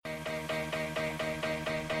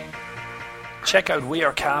Check out We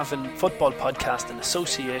Are Cavan football podcast in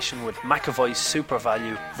association with McAvoy's Super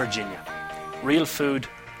Value, Virginia. Real food,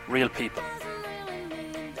 real people.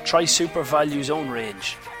 Try Super Value's own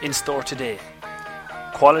range, in store today.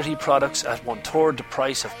 Quality products at 1/3 the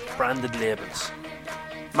price of branded labels.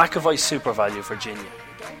 McAvoy's Super Value, Virginia.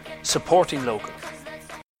 Supporting local.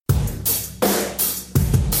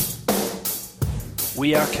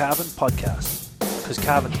 We Are Cavan podcast, because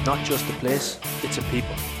Cavan's not just a place, it's a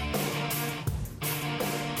people.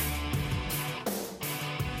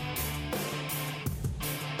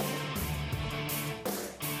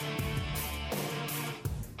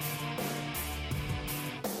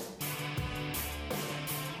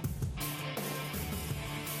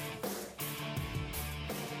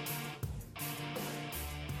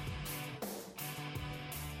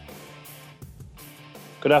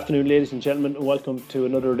 Good afternoon, ladies and gentlemen, and welcome to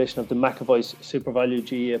another edition of the McAvoy's Super Value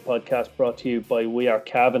GAA podcast, brought to you by We Are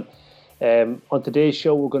Cavan. On today's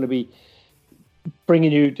show, we're going to be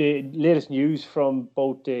bringing you the latest news from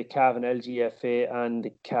both the Cavan LGFA and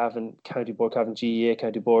the Cavan County Board, Cavan GAA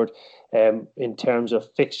County Board, in terms of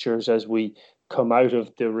fixtures as we come out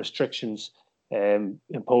of the restrictions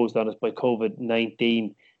imposed on us by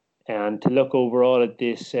COVID-19. And to look overall at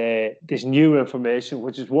this new information,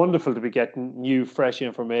 which is wonderful to be getting new, fresh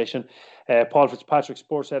information. Paul Fitzpatrick,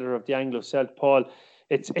 sports editor of the Anglo Celt. Paul,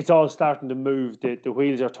 it's all starting to move. The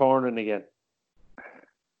wheels are turning again.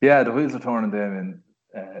 Yeah, the wheels are turning there in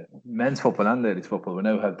men's football and ladies football. We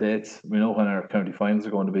now have dates. We know when our county finals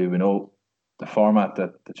are going to be. We know the format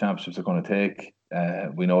that the championships are going to take.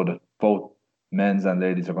 We know that both men's and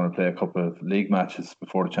ladies are going to play a couple of league matches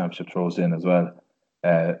before the championship throws in as well.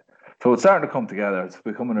 So it's starting to come together. It's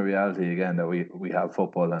becoming a reality again that we have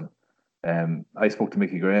football. And I spoke to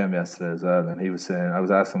Mickey Graham yesterday as well, and he was saying, I was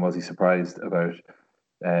asking, was he surprised about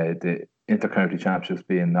the inter-county championships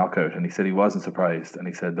being knockout? And he said he wasn't surprised. And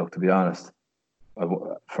he said, look, to be honest,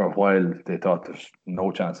 for a while they thought there's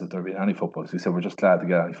no chance that there would be any football. So he said, we're just glad to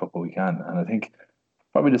get any football we can. And I think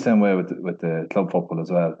probably the same way with the club football as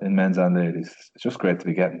well, in men's and ladies. It's just great to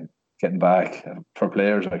be getting back. And for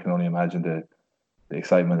players, I can only imagine the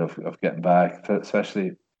excitement of getting back,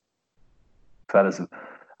 especially fellas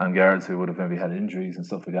and girls who would have maybe had injuries and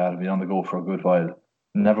stuff like that, and been on the go for a good while,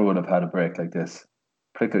 never would have had a break like this,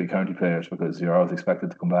 particularly county players, because you're always expected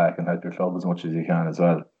to come back and help your club as much as you can as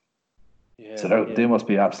well. They must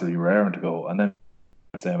be absolutely raring to go. And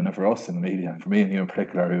then for us in the media, and for me and you in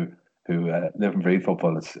particular, who live and breathe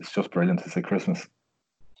football, it's just brilliant. It's like Christmas.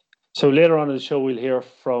 So later on in the show, we'll hear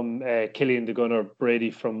from Killian the Gunner Brady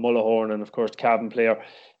from Mullahoran, and of course Cavan player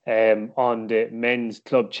on the men's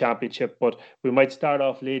club championship. But we might start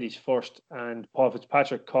off ladies first, and Paul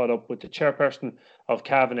Fitzpatrick caught up with the chairperson of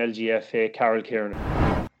Cavan LGFA, Carol Kieran.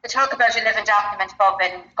 We talk about a living document above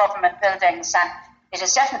in government buildings, and it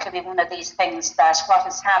has definitely been one of these things that what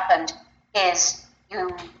has happened is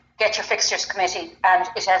you get your fixtures committee, and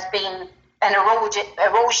it has been an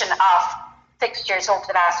erosion of fixtures over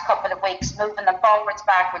the last couple of weeks, moving them forwards,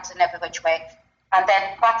 backwards, and every which way. And then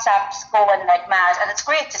WhatsApp's going like mad, and it's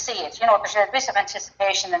great to see it. You know, there's a bit of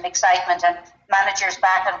anticipation and excitement, and managers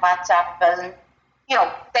back on WhatsApp, and you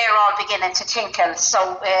know, they're all beginning to tinkle.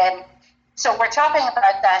 So we're talking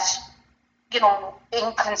about that, you know,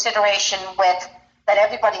 in consideration with that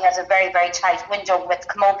everybody has a very, very tight window with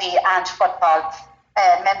camogie and football,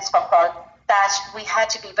 men's football, that we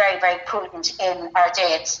had to be very, very prudent in our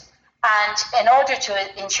dates. And in order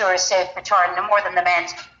to ensure a safe return, no more than the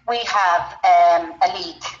men's, we have a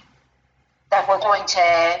league that we're going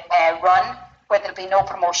to run where there'll be no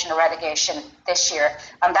promotion or relegation this year.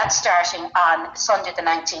 And that's starting on Sunday the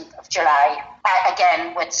 19th of July,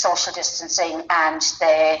 again with social distancing and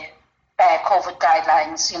the COVID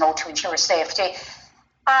guidelines, you know, to ensure safety.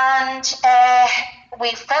 And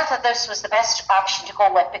we felt that this was the best option to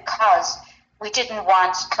go with because we didn't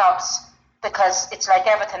want clubs, because it's like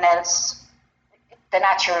everything else, the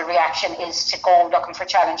natural reaction is to go looking for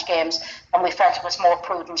challenge games, and we felt it was more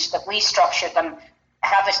prudent that we structure them,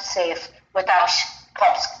 have it safe, without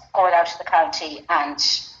clubs going out of the county and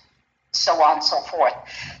so on and so forth.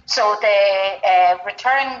 So the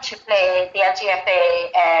return to play, the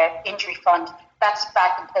LGFA injury fund, that's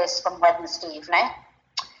back in place from Wednesday evening.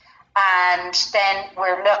 And then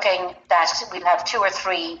we're looking that we'll have 2 or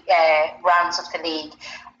 3 rounds of the league.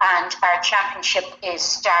 And our championship is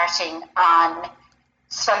starting on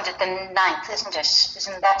Sunday the 9th, isn't it?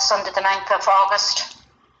 Isn't that Sunday the 9th of August?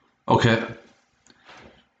 Okay.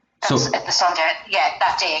 That's the Sunday, yeah,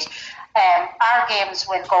 that date. Our games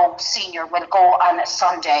will go, senior will go on a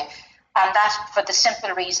Sunday. And that, for the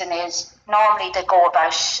simple reason, is normally they go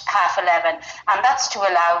about 11:30, and that's to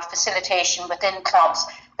allow facilitation within clubs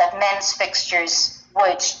that men's fixtures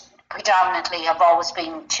would predominantly have always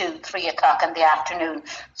been 2-3 o'clock in the afternoon,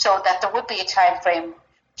 so that there would be a time frame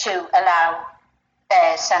to allow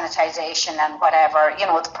sanitisation and whatever,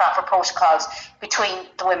 the proper protocols between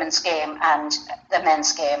the women's game and the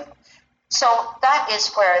men's game. So that is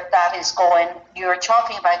where that is going. You're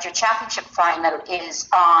talking about your championship final is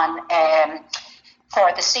on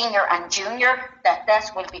for the senior and junior. That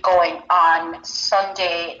will be going on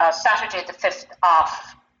Saturday the 5th of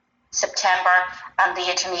September, and the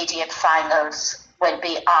intermediate finals will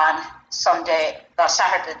be on Saturday the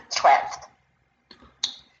 12th.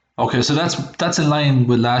 Okay, so that's in line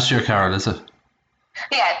with last year, Carol, is it?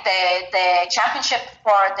 Yeah, the championship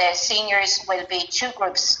for the seniors will be 2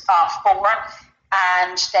 groups of 4,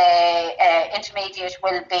 and the intermediate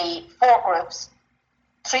will be 4 groups,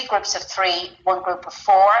 3 groups of 3, 1 group of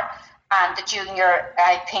 4, and the junior,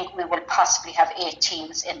 I think we will possibly have 8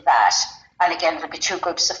 teams in that, and again it will be 2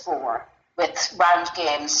 groups of 4 with round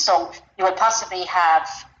games. So you will possibly have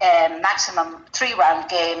maximum 3 round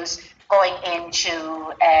games going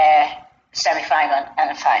into semi-final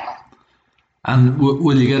and a final. And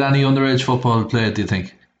will you get any underage football played, do you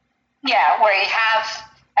think? Yeah, we have,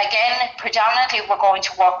 again, predominantly we're going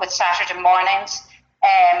to work with Saturday mornings,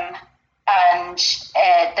 and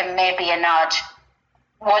there may be an odd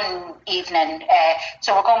one evening.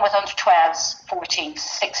 So we're going with under 12s, 14s,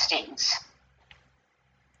 16s.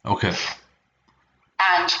 Okay.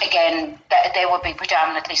 And again, they will be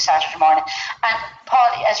predominantly Saturday morning. And Paul,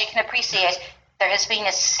 as you can appreciate, there has been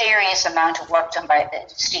a serious amount of work done by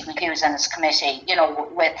Stephen Hughes and his committee,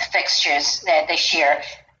 with fixtures this year,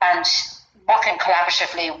 and working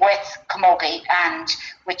collaboratively with Camogie and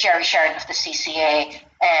with Jerry Sheridan of the CCA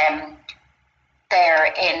there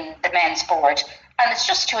in the men's board. And it's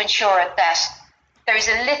just to ensure that there is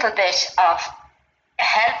a little bit of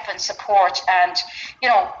help and support and,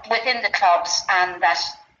 within the clubs, and that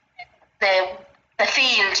the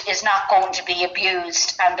field is not going to be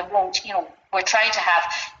abused, and there won't, we're trying to have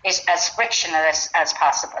it as frictionless as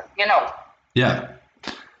possible, Yeah.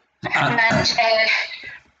 And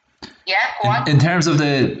yeah, go on. In terms of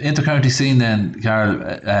the inter-county scene then,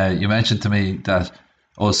 Carol, you mentioned to me that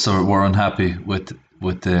Ulster were unhappy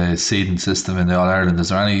with the seeding system in the All-Ireland. Is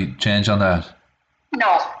there any change on that?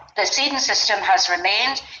 No, the seeding system has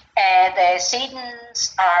remained. The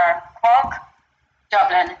seedings are Cork,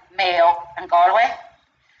 Dublin, Mayo and Galway.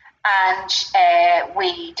 And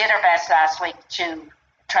we did our best last week to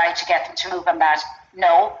try to get them to move on that.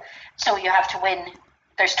 No. So you have to win.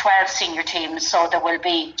 There's 12 senior teams, so there will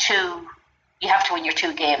be 2. You have to win your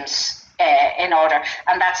 2 games in order.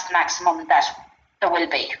 And that's the maximum that there will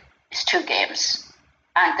be, is 2 games.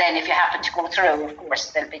 And then if you happen to go through, of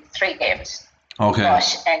course, there'll be 3 games. Okay. But,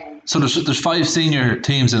 so there's 5 senior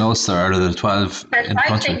teams in Ulster out of the 12 in the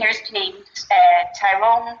country? There's 5 seniors teams,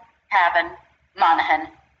 Tyrone, Cavan, Monaghan,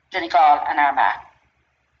 Donegal and Armagh.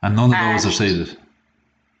 And none of those are seeded?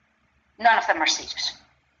 None of them are seeded.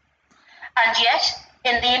 And yet,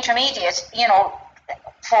 in the intermediate,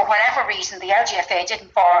 for whatever reason, the LGFA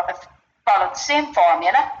didn't follow the same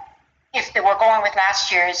formula. If they were going with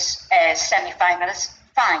last year's semi-finalists,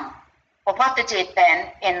 fine. But what they did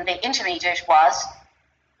then in the intermediate was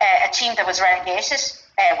a team that was relegated,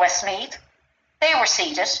 Westmeath, they were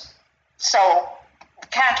seeded. So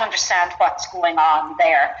can't understand what's going on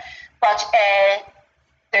there. But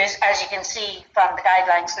there's, as you can see from the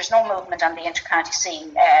guidelines, there's no movement on the inter-county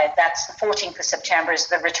scene. That's the 14th of September is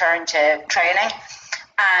the return to training.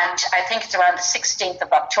 And I think it's around the 16th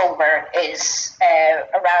of October is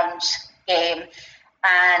around game.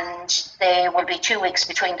 And there will be 2 weeks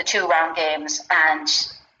between the 2 round games and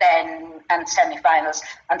semi-finals,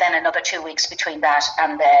 and then another 2 weeks between that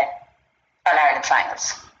and the All-Ireland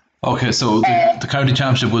finals. Okay, so the county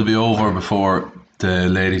championship will be over before the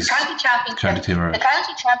ladies' county team are... The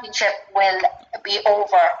county championship will be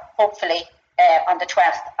over, hopefully, on the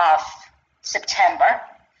 12th of September.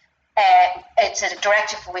 It's a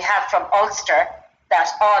directive we have from Ulster that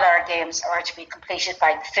all our games are to be completed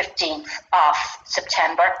by the 15th of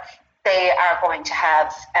September. They are going to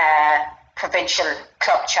have a provincial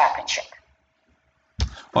club championship.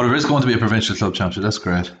 Oh, there is going to be a provincial club championship. That's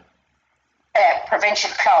great. Provincial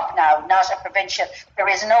club now, not a provincial. There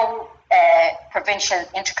is no provincial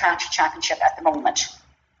inter-county championship at the moment.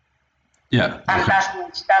 Yeah. Okay. And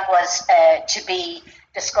that was to be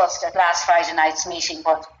discussed at last Friday night's meeting,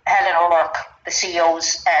 but Helen O'Rourke, the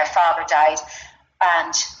CEO's father, died,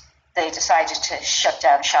 and they decided to shut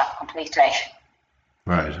down shop completely.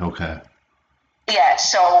 Right, okay. Yeah,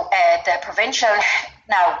 so the provincial,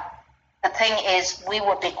 now the thing is, we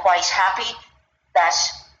would be quite happy that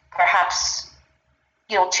perhaps,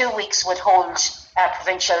 2 weeks would hold a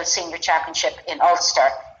provincial senior championship in Ulster,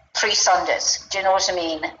 3 Sundays. Do you know what I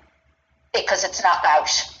mean? Because it's knockout.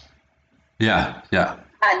 Yeah.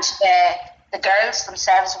 And the girls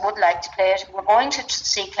themselves would like to play it. We're going to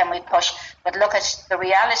see can we push, but look at the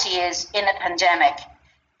reality is in a pandemic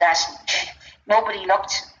that nobody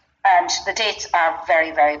looked, and the dates are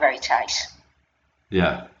very, very, very tight.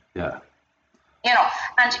 Yeah.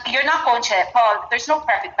 And you're not going to, Paul, there's no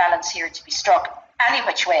perfect balance here to be struck any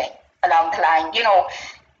which way along the line.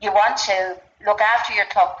 You want to look after your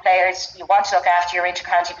club players, you want to look after your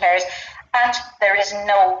inter-county players, and there is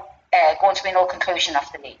going to be no conclusion of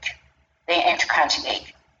the inter-county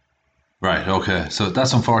league. Right, okay. So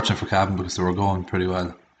that's unfortunate for Cavan because they were going pretty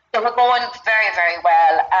well. They were going very, very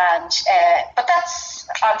well, and but that's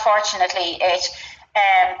unfortunately it.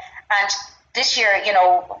 And this year,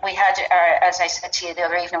 we had as I said to you the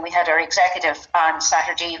other evening, we had our executive on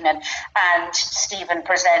Saturday evening, and Stephen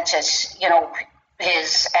presented,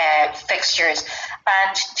 his fixtures.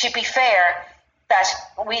 And to be fair, that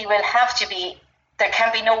we will have to be. There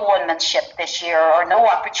can be no one-manship this year, or no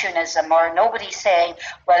opportunism, or nobody saying,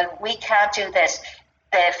 well, we can't do this.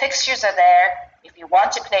 The fixtures are there. If you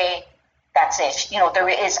want to play, that's it. There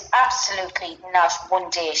is absolutely not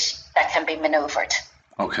one date that can be manoeuvred.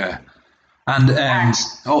 Okay. And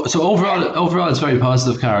so overall, it's very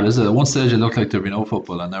positive, Carol, is it? At one stage, it looked like there'd be no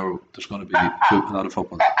football, and now there's going to be a lot of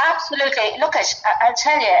football. Absolutely. Look, I'll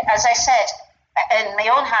tell you, as I said, in my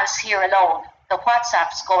own house here alone, the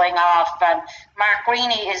WhatsApp's going off, and Mark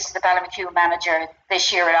Greeny is the Ballymakew manager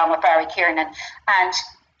this year along with Barry Kiernan, and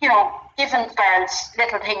giving girls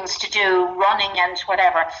little things to do, running and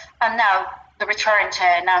whatever, and now the return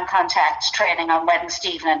to non-contact training on Wednesday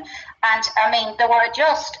evening. And I mean, they were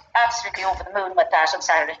just absolutely over the moon with that on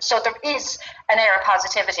Saturday. So there is an air of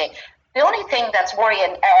positivity. The only thing that's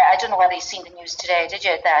worrying, I don't know whether you've seen the news today, did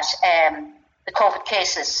you, that the COVID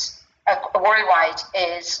cases worldwide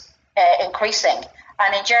is increasing.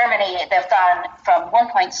 And in Germany, they've gone from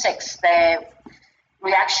 1.6, the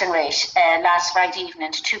reaction rate last Friday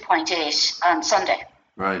evening, to 2.8 on Sunday.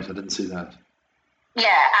 Right, I didn't see that. Yeah,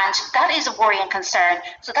 and that is a worrying concern.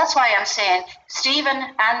 So that's why I'm saying Stephen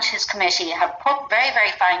and his committee have put very,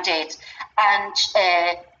 very fine dates. And,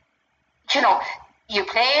 you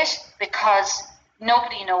play it because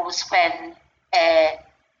nobody knows when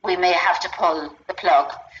we may have to pull the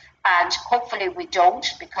plug. And hopefully we don't,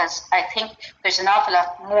 because I think there's an awful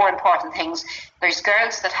lot more important things. There's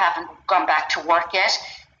girls that haven't gone back to work yet.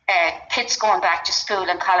 Kids going back to school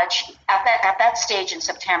and college. At that stage in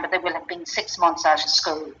September, they will have been 6 months out of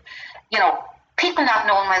school. People not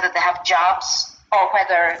knowing whether they have jobs or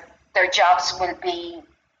whether their jobs will be,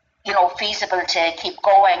 feasible to keep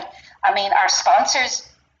going. I mean, our sponsors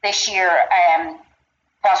this year,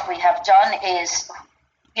 what we have done is,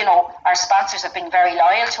 our sponsors have been very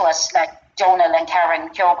loyal to us, like Donal and Karen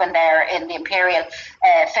Kyogan there in the Imperial,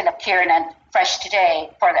 Philip Kieran, Fresh Today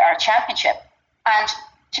for our championship. And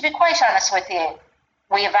to be quite honest with you,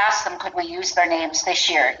 we have asked them, could we use their names this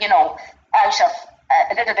year, out of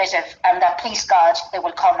a little bit of, and that please God, they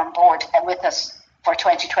will come on board with us for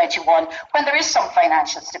 2021 when there is some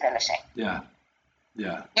financial stability. Yeah.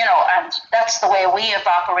 And that's the way we have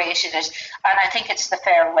operated it. And I think it's the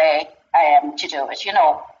fair way to do it,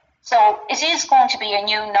 So it is going to be a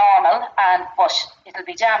new normal, but it'll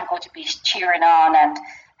be damn good to be cheering on and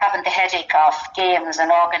having the headache of games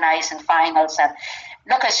and organising finals. And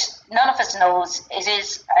look, none of us knows it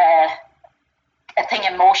is a thing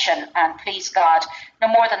in motion, and please God, no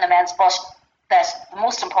more than the men's, but that the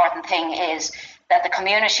most important thing is that the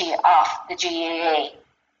community of the GAA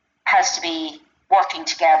has to be working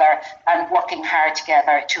together and working hard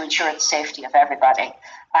together to ensure the safety of everybody.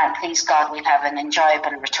 And please God, we'll have an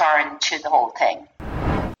enjoyable return to the whole thing.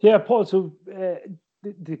 Yeah, Paul, so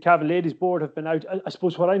the Cavan Ladies Board have been out. I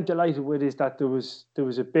suppose what I'm delighted with is that there was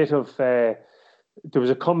a bit of, there was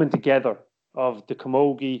a coming together of the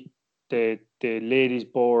Camogie, the Ladies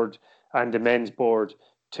Board and the Men's Board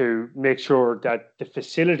to make sure that the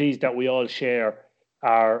facilities that we all share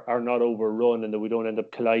are not overrun and that we don't end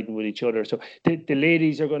up colliding with each other. So the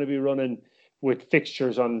ladies are going to be running with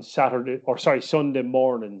fixtures on Sunday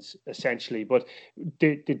mornings, essentially. But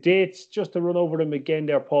the dates, just to run over them again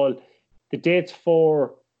there, Paul, the dates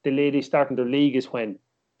for the ladies starting their league is when?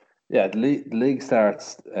 Yeah, the league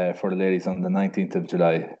starts for the ladies on the 19th of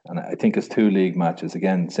July. And I think it's 2 league matches.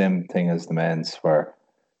 Again, same thing as the men's, where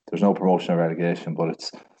there's no promotion or relegation. But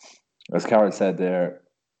it's, as Carol said there,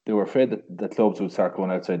 they were afraid that the clubs would start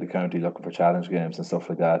going outside the county looking for challenge games and stuff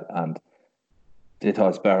like that, and they thought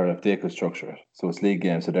it's better if they could structure it. So it's league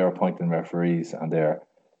games, so they're appointing referees, and they're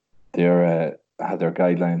had their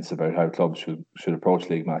guidelines about how clubs should approach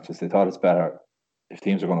league matches. They thought it's better if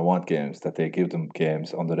teams are going to want games that they give them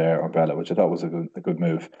games under their umbrella, which I thought was a good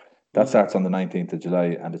move. That starts on the 19th of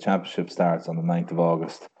July, and the championship starts on the 9th of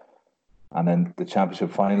August. And then the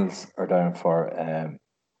championship finals are down for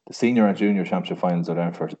the senior and junior championship finals are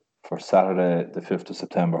down for Saturday, the 5th of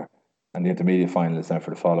September, and the intermediate final is down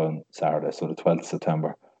for the following Saturday, so the 12th of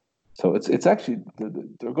September. So it's actually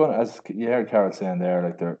they're going to, as you heard Carol saying there,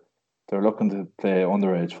 like they're looking to play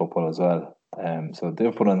underage football as well. So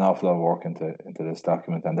they've put an awful lot of work into this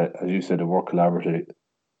document, and as you said, they work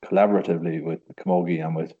collaboratively with Camogie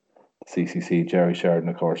and with CCC. Jerry Sheridan,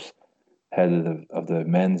 of course, head of the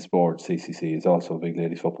men's board CCC, is also a big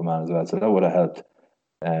ladies football man as well. So that would have helped.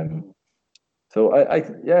 So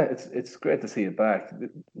it's great to see it back.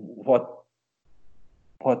 What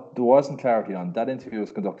there wasn't clarity on, that interview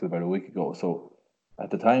was conducted about a week ago. So at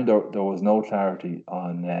the time there was no clarity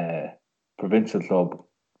on provincial club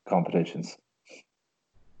competitions,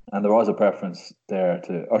 and there was a preference there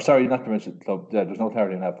not provincial club. Yeah, there's no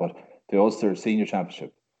clarity on that, but the Ulster Senior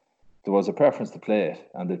Championship, there was a preference to play it,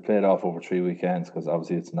 and they played off over 3 weekends because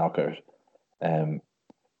obviously it's a knockout.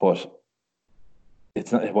 But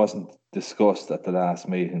it wasn't discussed at the last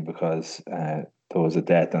meeting because there was a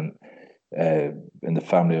death in the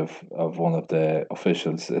family of one of the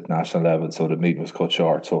officials at national level, so the meeting was cut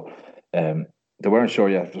short. So they weren't sure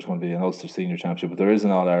yet if there's going to be an Ulster Senior Championship, but there is an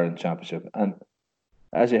All-Ireland Championship. And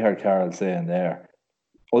as you heard Carol saying there,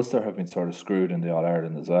 Ulster have been sort of screwed in the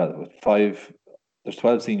All-Ireland as well. With there's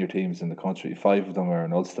 12 senior teams in the country, 5 of them are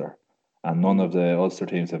in Ulster, and none of the Ulster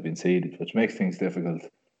teams have been seeded, which makes things difficult,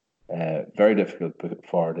 very difficult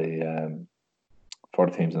for the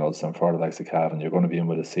teams in Ulster and for the likes of Cavan. You're going to be in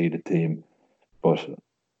with a seeded team, but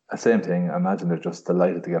the same thing, I imagine they're just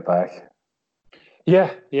delighted to get back.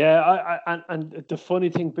 Yeah. And the funny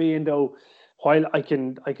thing being, though, while I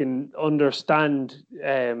can understand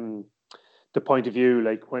the point of view,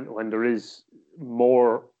 like when there is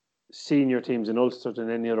more senior teams in Ulster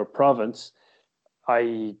than any other province,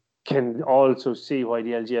 I can also see why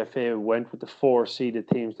the LGFA went with the 4 seeded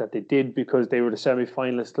teams that they did, because they were the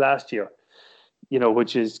semi-finalists last year.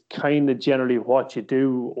 Which is kind of generally what you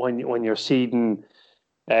do when you're seeding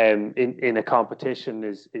in a competition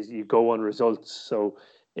is you go on results. So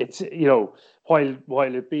it's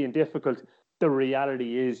while it being difficult, the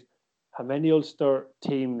reality is how many Ulster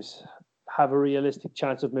teams have a realistic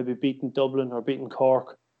chance of maybe beating Dublin or beating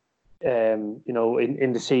Cork. In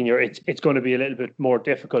the senior, it's going to be a little bit more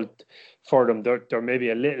difficult for them. They're maybe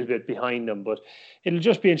a little bit behind them, but it'll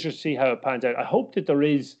just be interesting to see how it pans out. I hope that there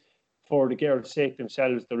is, for the girls' sake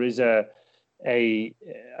themselves, there is an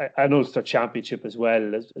Ulster Championship as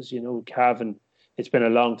well. As you know, Cavan, it's been a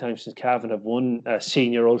long time since Cavan have won a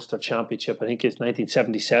senior Ulster Championship. I think it's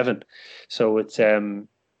 1977. So it's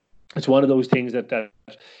one of those things that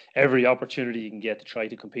every opportunity you can get to try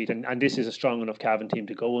to compete, and this is a strong enough Cavan team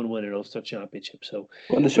to go and win an Ulster Championship. So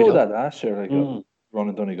they showed that last year,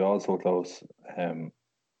 running Donegal so close, and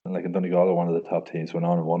like in Donegal are one of the top teams, went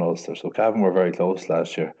on and won Ulster. So Cavan were very close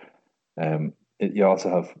last year. You also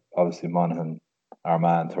have obviously Monaghan,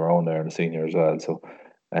 Armagh, Tyrone there in the senior as well. So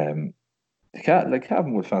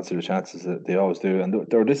Cavan would fancy the chances, that they always do, and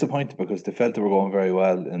they were disappointed because they felt they were going very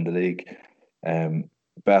well in the league,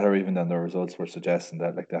 better even than their results were suggesting.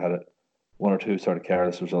 That like they had one or two sort of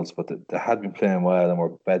careless results, but they had been playing well and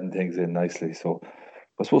were bedding things in nicely. So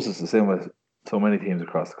I suppose it's the same with so many teams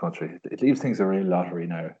across the country. It leaves things a real lottery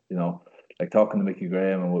now, like talking to Mickey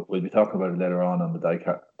Graham, and we'll be talking about it later on the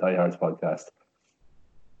Die Hards podcast.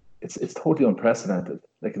 It's totally unprecedented.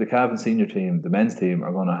 Like the Cavan senior team, the men's team,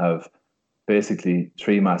 are going to have basically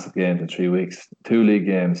 3 massive games in 3 weeks, 2 league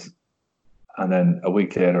games, and then a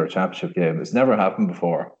week later a championship game. It's never happened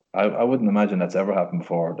before. I wouldn't imagine that's ever happened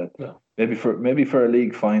before. Maybe for a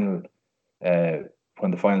league final,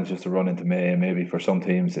 when the finals just to run into May, maybe for some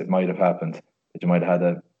teams it might have happened that you might have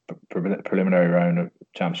had a preliminary round of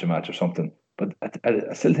championship match or something. But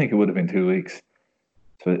I still think it would have been 2 weeks.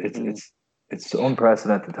 So it's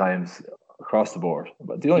unprecedented times across the board.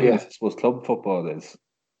 But the only thing I suppose club football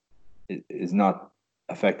is not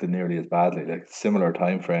affected nearly as badly. Like similar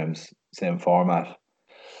time frames, same format.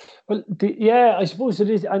 Well, I suppose it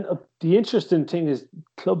is. And the interesting thing is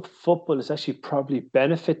club football is actually probably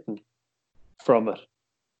benefiting from it.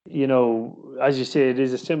 As you say, it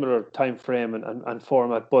is a similar time frame and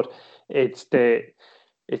format, but it's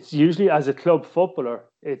usually, as a club footballer,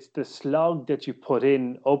 it's the slog that you put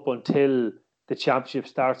in up until the championship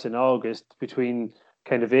starts in August, between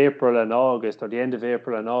kind of April and August, or the end of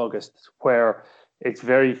April and August, where it's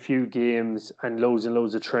very few games and loads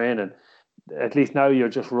of training. At least now you're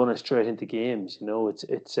just running straight into games. You know,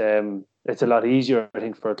 it's a lot easier, I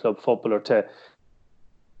think, for a club footballer to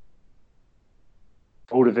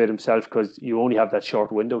motivate himself, because you only have that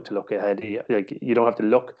short window to look ahead. Like, you don't have to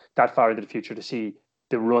look that far into the future to see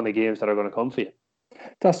the run of games that are going to come for you.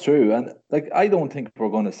 That's true, and like I don't think we're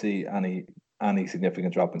going to see any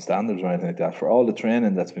significant drop in standards or anything like that for all the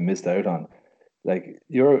training that's been missed out on. Like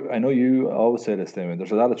I know you always say this, Damien.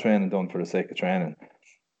 There's a lot of training done for the sake of training,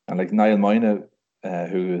 and like Niall Moyna,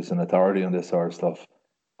 who is an authority on this sort of stuff,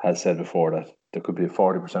 has said before that there could be a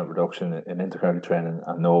 40% reduction in intercounty training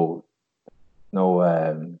and no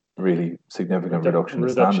really significant reduction in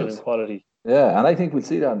standards. In quality. Yeah, and I think we'll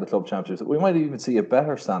see that in the club championships. We might even see a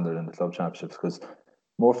better standard in the club championships because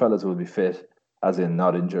more fellas will be fit, as in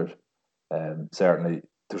not injured. Certainly,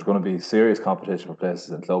 there's going to be serious competition for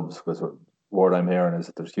places in clubs, because what I'm hearing is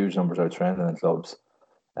that there's huge numbers out training in clubs.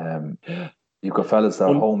 You've got fellas that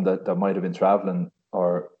are home that might have been travelling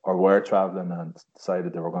or were travelling and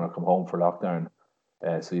decided they were going to come home for lockdown.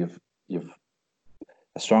 So you've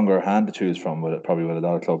a stronger hand to choose from, probably with a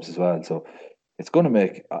lot of clubs as well. So it's going to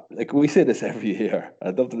make, like we say this every year.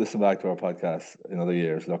 I'd love to listen back to our podcast in other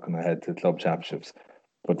years, looking ahead to club championships.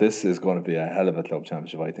 But this is going to be a hell of a club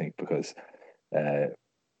championship, I think, because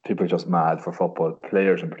people are just mad for football.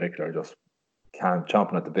 Players in particular are just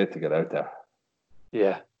chomping at the bit to get out there.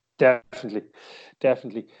 Yeah, definitely.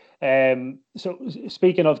 So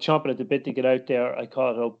speaking of chomping at the bit to get out there, I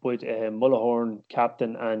caught up with Mullahoran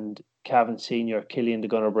captain and Cavan senior Killian the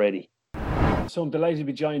Gunner Brady. So I'm delighted to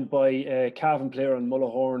be joined by Cavan player and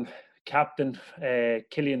Mullahoran captain,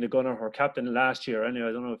 Killian the Gunner, or captain last year. Anyway,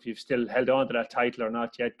 I don't know if you've still held on to that title or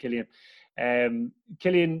not yet, Killian.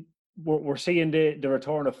 Killian, we're seeing the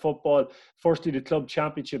return of football. Firstly, the club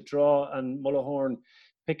championship draw, and Mullahoran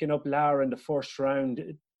picking up Lara in the first round.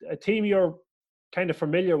 A team you're kind of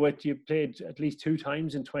familiar with. You played at least 2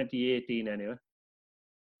 times in 2018 anyway.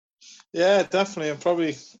 Yeah, definitely. I'm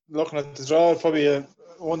probably looking at the draw, probably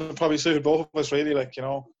one that probably suited both of us really, like, you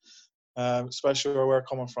know, especially where we're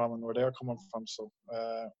coming from and where they're coming from. So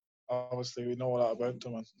obviously we know a lot about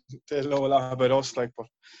them and they know a lot about us, like, but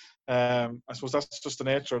I suppose that's just the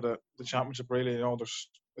nature of the championship really, you know.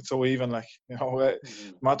 It's so even, like, you know, no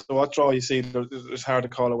matter what draw you see, it's hard to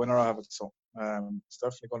call a winner out of it. So it's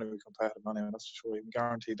definitely going to be competitive anyway, that's for sure. You can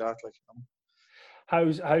guarantee that, like, you know.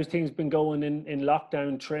 How's things been going in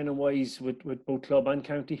lockdown training wise with both club and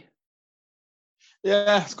county?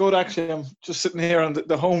 Yeah, it's good actually. I'm just sitting here on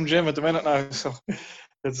the home gym at the minute now, so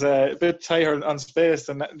it's a bit tighter on space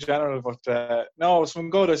than in general. But no, it's been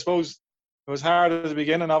good. I suppose it was hard at the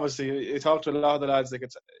beginning. Obviously, you talk to a lot of the lads. Like,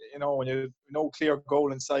 it's, you know, when you no clear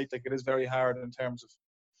goal in sight, like, it is very hard in terms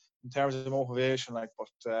of motivation. Like, but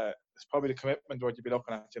it's probably the commitment what you'd be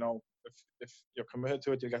looking at. You know, if you're committed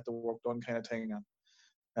to it, you get the work done, kind of thing.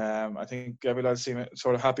 And I think every lad seem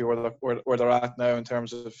sort of happy where they're at now in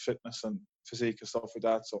terms of fitness and physique and stuff like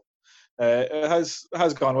that. So it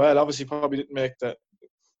has gone well. Obviously, probably didn't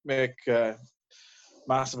make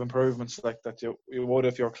massive improvements like that you would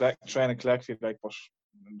if you're training collectively, like, but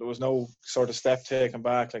there was no sort of step taken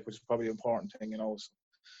back, like, which is probably an important thing, you know. So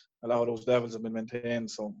a lot of those levels have been maintained.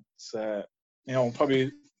 So it's you know,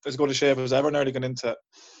 probably as good a shape as ever nearly going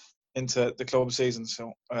into the club season,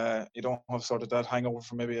 so you don't have sort of that hangover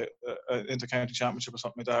from maybe a inter-county championship or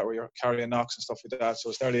something like that where you're carrying knocks and stuff like that. So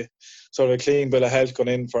it's nearly sort of a clean bill of health going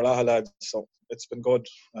in for a lot of lads. So it's been good.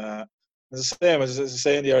 It's the same as I was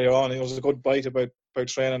saying earlier on. It was a good bite about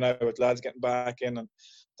training now with lads getting back in and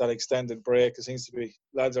that extended break. It seems to be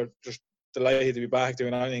lads are just delighted to be back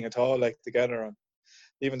doing anything at all, like, together, and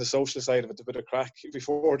even the social side of it, a bit of crack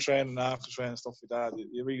before training and after training, stuff like that.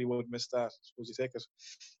 You really would miss that. I suppose you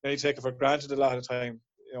take it for granted a lot of the time,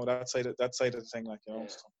 you know, that side of the thing, like, you know.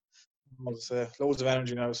 So loads of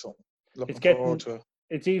energy now, so looking forward to it.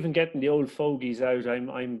 It's even getting the old fogies out.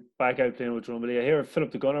 I'm back out playing with Drumley. I hear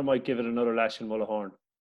Philip the Gunner might give it another lash in Mullahoran.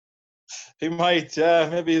 He might, yeah.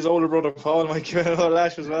 Maybe his older brother Paul might give it another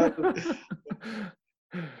lash as well.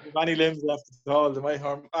 If any limbs left at all, they might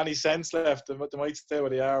harm any sense left. They might stay where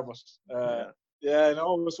they are. But yeah,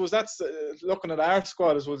 no. I suppose that's looking at our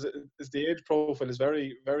squad. Is the age profile is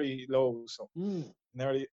very, very low. So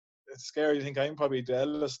nearly, it's scary to think I'm probably the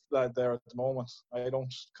eldest lad there at the moment. I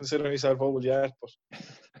don't consider myself old yet,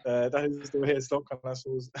 but that is the way it's looking. I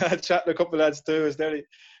suppose chatting to a couple of lads too is nearly,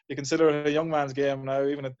 you consider it a young man's game now.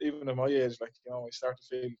 Even at my age, like, you know, I start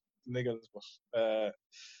to feel niggles, but.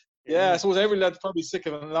 Yeah, I suppose every lad's probably sick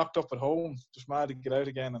of and locked up at home, just mad to get out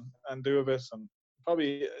again and do a bit. And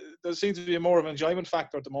probably there seems to be more of an enjoyment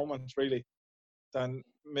factor at the moment, really, than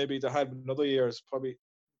maybe they had in other years. Probably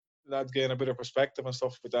lads gain a bit of perspective and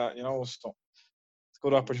stuff like that, So it's a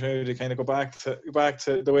good opportunity to kind of go back to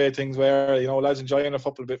the way things were. Lads enjoying the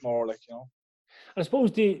football a bit more, I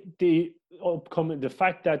suppose the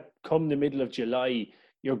fact that come the middle of July,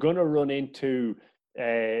 you're going to run into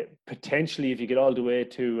potentially, if you get all the way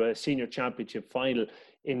to a senior championship final,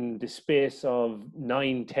 in the space of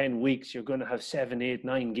 9-10 weeks, you're going to have 7, 8,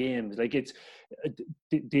 9 games. Like, it's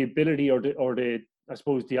the ability or the I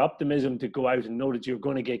suppose the optimism to go out and know that you're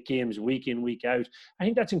going to get games week in, week out. I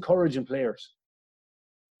think that's encouraging players.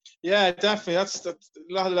 Yeah, definitely. That's a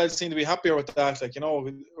lot of lads seem to be happier with that.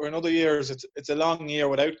 Or in other years, it's a long year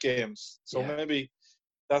without games, so maybe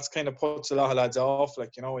that's kind of puts a lot of lads off.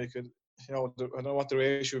 You could, I don't know what the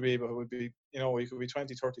ratio would be, but it would be, it could be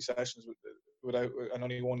 20, 30 sessions without and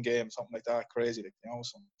only one game, something like that, crazy.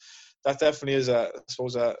 So that definitely is I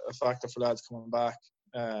suppose a factor for lads coming back.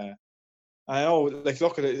 I know,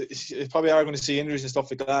 look at it. You probably are going to see injuries and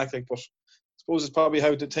stuff like that. But I suppose it's probably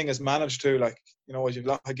how the thing is managed too. As you've a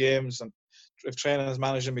lot of games, and if training is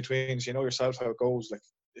managed in between, so you know yourself how it goes.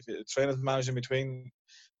 If training is managed in between,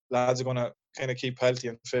 lads are going to kind of keep healthy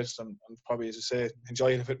and fit, and probably, as you say,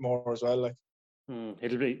 enjoy it a bit more as well.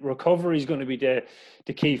 It'll be recovery is going to be the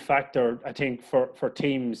key factor, I think, for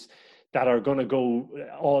teams that are going to go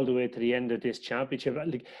all the way to the end of this championship.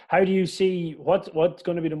 How do you see what's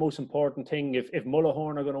going to be the most important thing if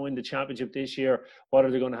Mullahoran are going to win the championship this year? What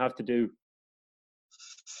are they going to have to do?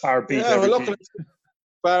 Bar beat every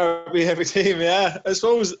team. Yeah, I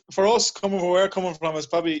suppose for us, coming from where we're coming from, is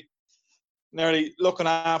probably nearly looking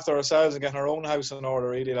after ourselves and getting our own house in order.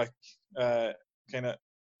 Really, kind of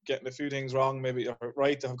getting a few things wrong, maybe or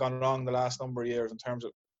right that have gone wrong the last number of years in terms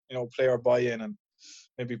of player buy-in and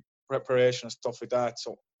maybe preparation and stuff like that.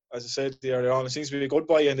 So as I said earlier on, it seems to be a good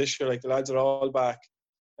buy-in this year. The lads are all back,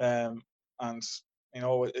 and it's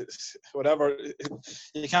whatever.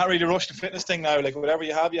 You can't really rush the fitness thing now. Whatever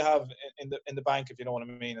you have in the bank, if you know what I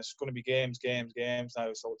mean. It's going to be games now.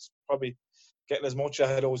 So it's probably getting as much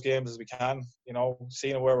out of those games as we can.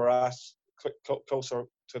 Seeing where we're at, closer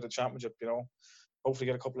to the championship. Hopefully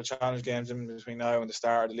get a couple of challenge games in between now and the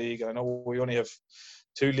start of the league. And I know we only have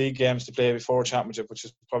 2 league games to play before championship, which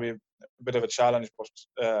is probably a bit of a challenge. But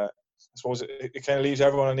I suppose it kind of leaves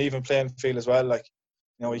everyone on an even playing field as well.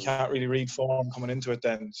 You can't really read form coming into it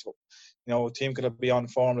then. So, a team could be on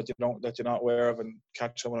form that you're not aware of and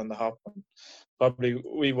catch someone on the hop. And probably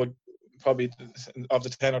we would of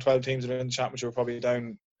the 10 or 12 teams that are in the championship, we're probably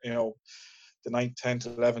down, the 9th, 10th,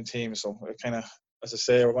 11th team. So it kind of, as I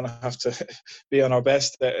say, we're going to have to be on our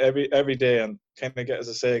best every day and kind of get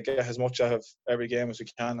as much out of every game as we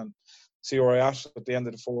can and see where we're at the end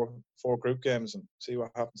of the four group games and see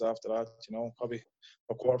what happens after that. Probably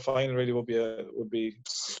a quarter final really would be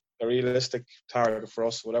a realistic target for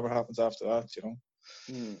us. Whatever happens after that,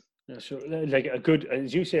 Yeah, sure. A good,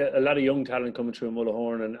 as you say, a lot of young talent coming through in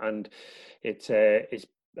Mullahoran, and it's a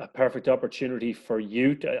perfect opportunity for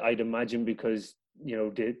youth, I'd imagine, because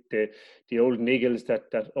the old niggles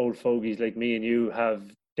that old fogies like me and you have,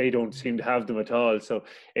 they don't seem to have them at all. So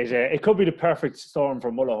it could be the perfect storm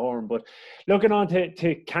for Mullahoran. But looking on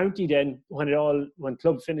to county, then when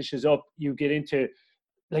club finishes up, you get into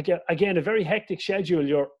again a very hectic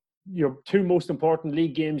schedule. Your 2 most important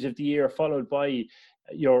league games of the year, followed by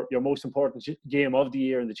your most important game of the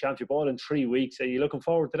year in the championship, all in 3 weeks. Are you looking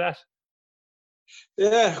forward to that?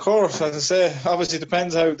 Yeah, of course. As I say, obviously it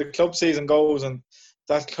depends how the club season goes, and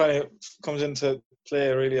that kind of comes into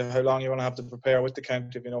play really how long you want to have to prepare with the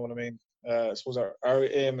county, if you know what I mean. I suppose our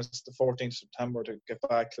aim is the 14th of September to get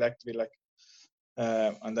back collectively,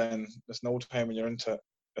 and then there's no time when you're into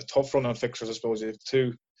a tough run of fixtures. I suppose you have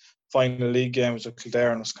 2 final league games with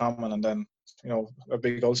Kildare and Roscommon, and then a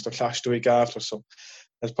big Ulster clash the week after. So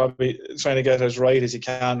it's probably trying to get as right as you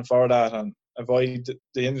can for that and avoid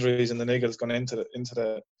the injuries and the niggles going into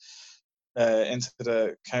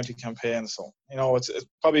the county campaign. So it's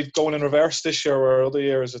probably going in reverse this year, where other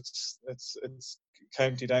years it's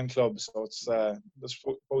county then club. So it's I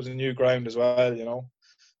suppose a new ground as well.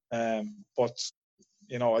 But I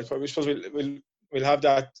suppose we'll have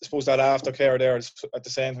that. I suppose that aftercare there at the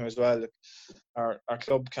same time as well. Our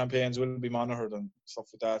club campaigns will be monitored and stuff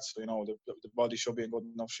like that. So the body should be in good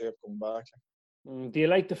enough shape coming back. Do you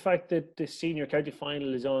like the fact that the senior county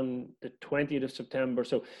final is on the 20th of September?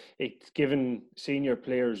 So it's given senior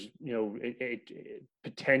players, it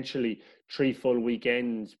potentially 3 full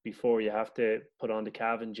weekends before you have to put on the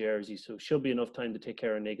Cavan jersey. So should be enough time to take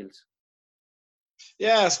care of niggles.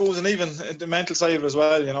 Yeah, I suppose, and even the mental side of it as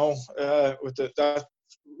well, with that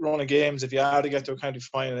run of games, if you are to get to a county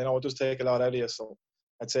final, it does take a lot out of you. So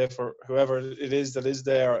I'd say for whoever it is that is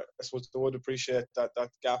there, I suppose they would appreciate that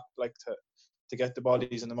gap, like to get the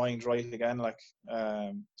bodies and the mind right again. Like,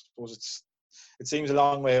 I suppose it seems a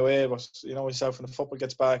long way away, but yourself, when the football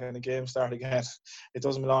gets back and the games start again, it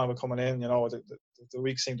doesn't belong with coming in. The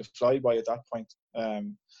weeks seem to fly by at that point.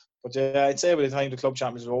 But yeah, I'd say by the time the club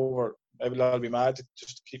champions are over, maybe I'll be mad to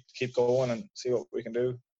just keep going and see what we can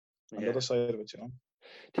do on the other side of it.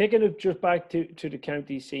 Taking it just back to the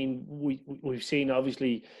county scene, we've seen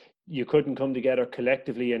obviously you couldn't come together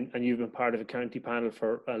collectively, and you've been part of a county panel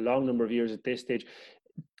for a long number of years at this stage.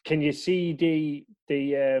 Can you see the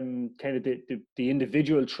kind of the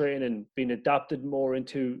individual training being adapted more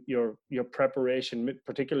into your preparation,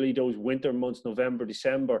 particularly those winter months, November,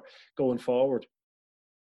 December, going forward?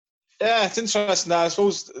 Yeah, it's interesting. I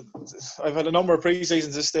suppose I've had a number of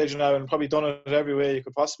pre-seasons this stage now, and probably done it every way you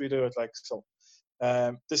could possibly do it. Like, so,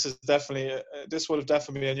 this is definitely this would have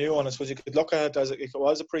definitely been a new one. I suppose you could look at it as if it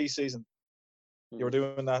was a pre-season. You were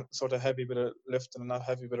doing that sort of heavy bit of lifting and that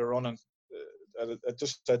heavy bit of running at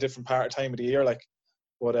just a different time of the year. Like,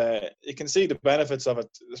 but you can see the benefits of it.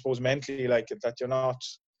 I suppose mentally, like that you're not.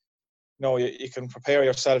 You can prepare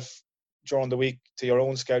yourself during the week to your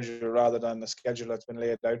own schedule rather than the schedule that's been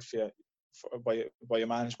laid out for you by your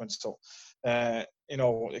management. So,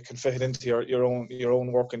 it can fit into your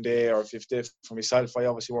own working day. Or if you've for myself, I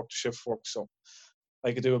obviously work the shift work, so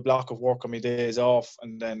I could do a block of work on my days off,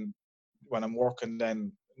 and then when I'm working,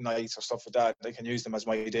 then nights or stuff like that, I can use them as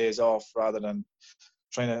my days off rather than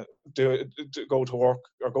trying to go to work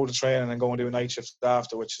or go to training and go and do a night shift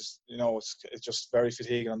after, which is it's just very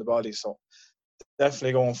fatiguing on the body. So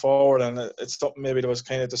definitely going forward, and it's something maybe that was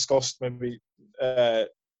kind of discussed maybe a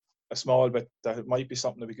small bit, that it might be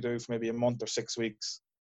something that we could do for maybe a month or 6 weeks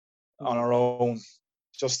on our own,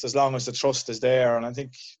 just as long as the trust is there. And I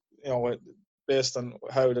think based on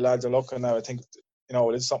how the lads are looking now, I think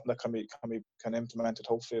it is something that can implemented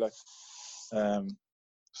hopefully, like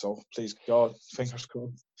so please God, fingers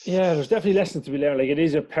crossed. Yeah, there's definitely lessons to be learned. Like, it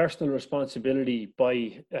is a personal responsibility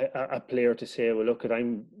by a player to say, well, look,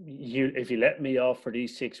 if you let me off for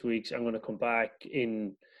these 6 weeks, I'm going to come back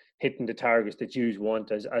in hitting the targets that you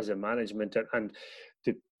want as a management. And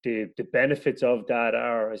the benefits of that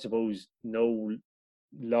are, I suppose, no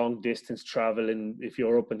long distance traveling if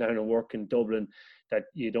you're up and down and work in Dublin, that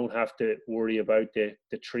you don't have to worry about the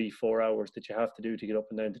 3-4 hours that you have to do to get up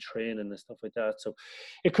and down to training and stuff like that. So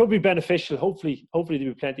it could be beneficial. Hopefully there'll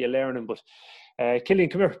be plenty of learning. But Killian,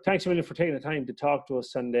 come here. Thanks a million for taking the time to talk to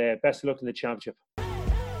us, and best of luck in the championship.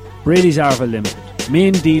 Brady's Arva Limited,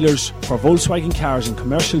 main dealers for Volkswagen cars and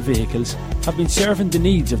commercial vehicles, have been serving the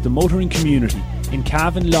needs of the motoring community in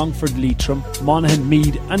Cavan, Longford, Leitrim, Monaghan,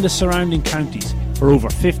 Meath and the surrounding counties for over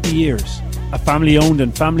 50 years. A family-owned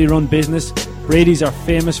and family-run business, Brady's are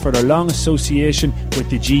famous for their long association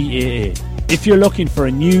with the GAA. If you're looking for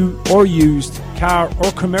a new or used car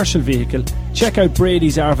or commercial vehicle, check out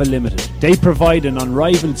Brady's Arva Limited. They provide an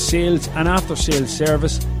unrivaled sales and after-sales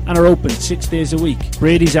service and are open 6 days a week.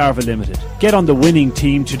 Brady's Arva Limited. Get on the winning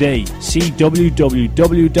team today. See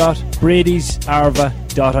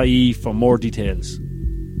www.bradysarva.ie for more details.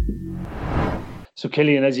 So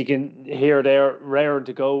Killian, as you can hear there, raring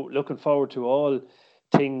to go, looking forward to all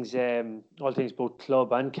things both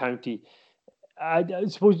club and county. I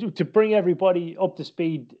suppose to bring everybody up to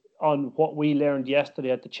speed on what we learned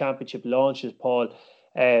yesterday at the championship launches, Paul.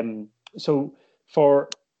 So for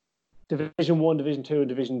Division 1, Division 2 and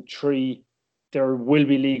Division 3, there will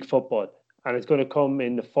be league football, and it's going to come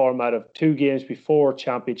in the format of 2 games before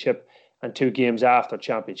championship and 2 games after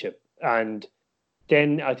championship. And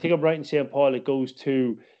then I think I'm right in saying, Paul, it goes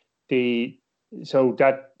to so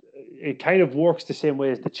that it kind of works the same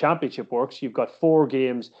way as the championship works. You've got 4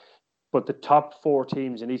 games, but the top 4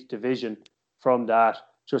 teams in each division from that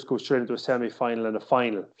just go straight into a semi-final and a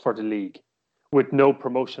final for the league, with no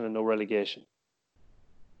promotion and no relegation.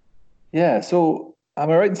 Yeah, so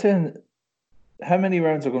am I right in saying how many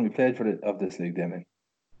rounds are going to be played of this league, Damien?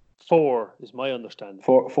 4 is my understanding.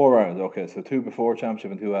 4 rounds, okay. So 2 before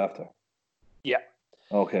championship and 2 after. Yeah.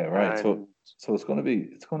 Okay, right. So it's going to be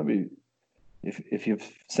if you've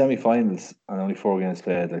semi-finals and only 4 games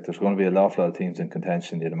played, like there's going to be a lot of teams in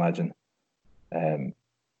contention, you'd imagine,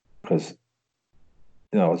 because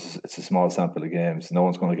it's a small sample of games. No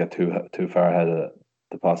one's going to get too far ahead of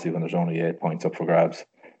the posse when there's only 8 points up for grabs.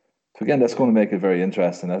 So again, that's going to make it very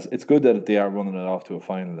interesting. It's good that they are running it off to a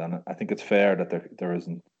final, and I think it's fair that there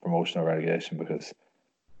isn't promotion or relegation, because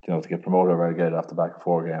to get promoted or relegated off the back of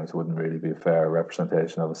 4 games wouldn't really be a fair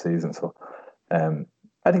representation of a season. So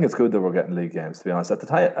I think it's good that we're getting league games, to be honest. At the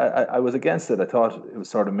time, I was against it. I thought it was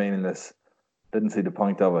sort of meaningless. Didn't see the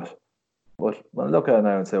point of it. But when I look at it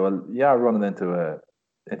now and say, well, yeah, running into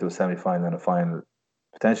a semi-final and a final,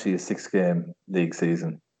 potentially a 6-game league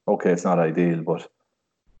season. Okay, it's not ideal, but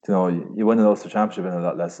you win an Ulster Championship in a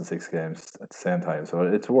lot less than 6 games at the same time. So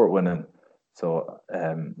it's worth winning. So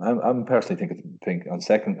I'm personally think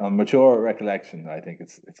on mature recollection, I think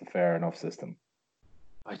it's a fair enough system.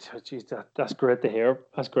 Geez, that's great to hear.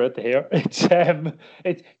 That's great to hear. It's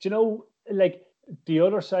like the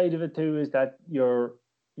other side of it too is that you're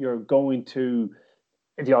going to,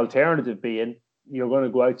 the alternative being you're going to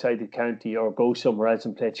go outside the county or go somewhere else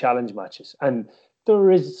and play challenge matches, and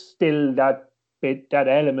there is still that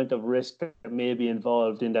element of risk that may be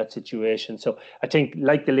involved in that situation. So I think,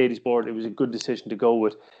 like the ladies' board, it was a good decision to go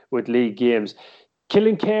with league games.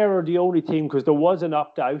 Killincare are the only team, because there was an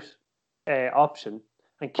opt-out option,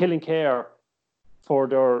 and Killincare, for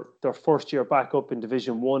their first year back up in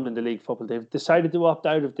Division 1 in the league football, they've decided to opt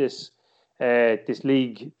out of this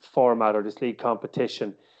league format or this league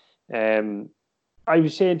competition. I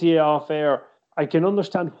was saying to you off air, I can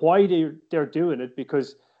understand why they're doing it,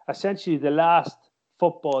 because essentially the last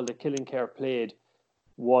football that Killincare played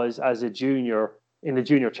was as a junior in the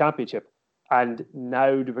junior championship, and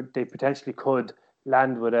now they potentially could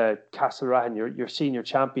land with a Castlereagh, your senior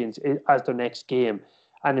champions, as their next game.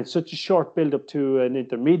 And it's such a short build up to an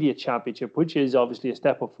intermediate championship, which is obviously a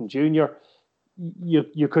step up from junior.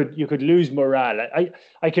 You could lose morale.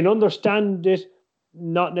 I can understand it,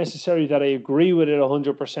 not necessarily that I agree with it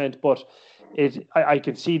 100%, but I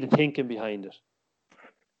can see the thinking behind it.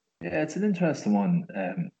 Yeah, it's an interesting one.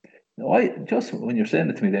 I just, when you're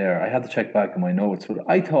saying it to me there, I had to check back in my notes, but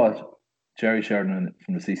I thought Jerry Sheridan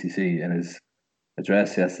from the CCC in his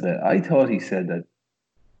address yesterday, I thought he said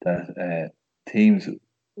that teams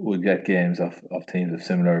would get games of teams of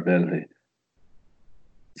similar ability.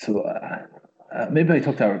 So maybe I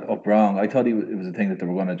took that up wrong. I thought it was a thing that they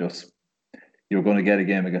were going to you were going to get a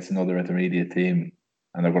game against another intermediate team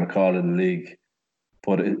and they're going to call it a league.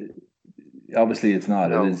 But obviously it's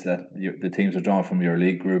not. No. It is that the teams are drawn from your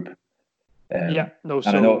league group.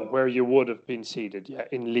 So where you would have been seeded,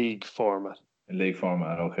 in league format. In league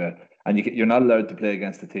format, okay. And you're not allowed to play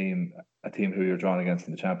against a team who you're drawn against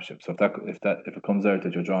in the championship. So if it comes out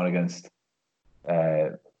that you're drawn against,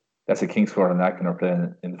 let's say Kingscourt and Lacken are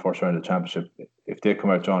playing in the first round of the championship, if they come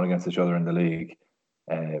out drawn against each other in the league,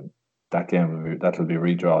 that game that'll be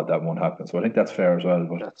redrawn. That won't happen. So I think that's fair as well.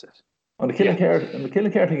 But that's it. On the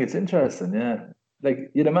Killincare thing, it's interesting. Yeah,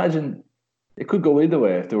 like you'd imagine it could go either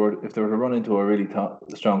way if they were to run into a really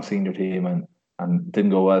strong senior team and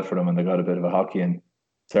didn't go well for them and they got a bit of a hockey in.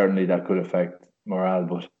 Certainly that could affect morale,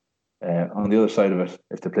 but on the other side of it,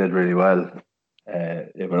 if they played really well,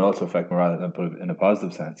 it would also affect morale in a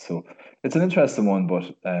positive sense. So it's an interesting one,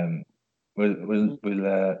 but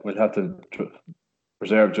we'll have to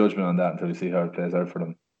reserve judgment on that until we see how it plays out for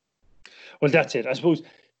them. Well, that's it. I suppose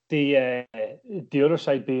the other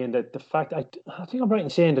side being that the fact I think I'm right in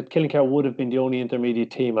saying that Killincare would have been the only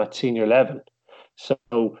intermediate team at senior level,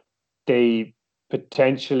 so they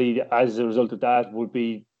potentially, as a result of that, would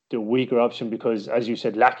be the weaker option because, as you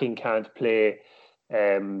said, Lacken can't play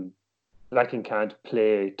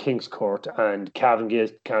Kingscourt and Cavan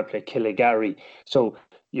Gaels can't play Killigarry. So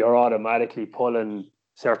you're automatically pulling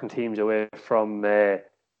certain teams away from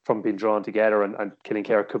being drawn together, and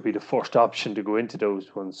Killincare could be the first option to go into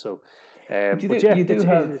those ones. So you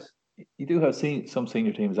do have some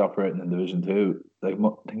senior teams operating in Division 2, like I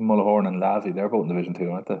think Mullahoran and Lavey, they're both in Division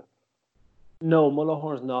 2, aren't they? No,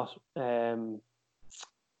 Mullahoran's not.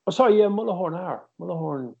 Mullahoran are.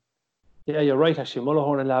 Mullahoran. Yeah, you're right. Actually,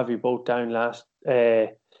 Mullahoran and Lavey both down last.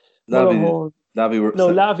 Lavey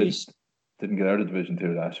didn't get out of Division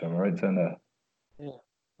 2 last year. Am I right in saying that? Yeah,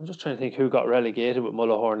 I'm just trying to think who got relegated with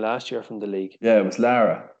Mullahoran last year from the league. Yeah, it was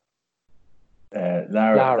Lara.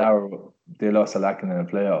 Lara. They lost to Lacken in a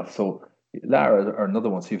playoff. So Lara are another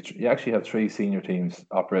one. So you actually have 3 senior teams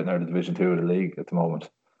operating out of Division 2 of the league at the moment.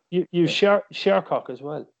 You Shercock as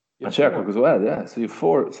well. And Shercock as well, yeah. So you have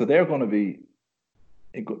 4. So they're going to be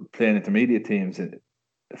playing intermediate teams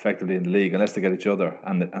effectively in the league unless they get each other,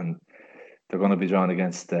 and they're going to be drawn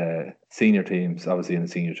against senior teams, obviously in the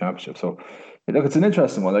senior championship. So look, it's an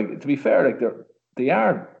interesting one. Like, to be fair, like they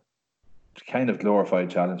are kind of glorified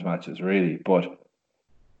challenge matches, really. But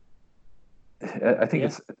I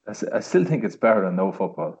think I still think it's better than no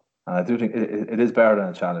football, and I do think it is better than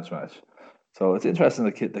a challenge match. So it's interesting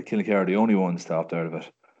that Killincare are the only ones to opt out of it.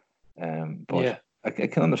 But I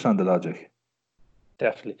can understand the logic.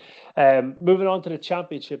 Definitely. Moving on to the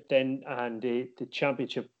championship then, and the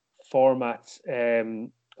championship formats.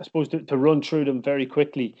 I suppose to run through them very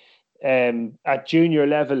quickly. At junior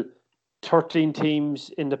level, 13 teams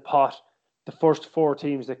in the pot. The first 4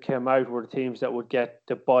 teams that came out were the teams that would get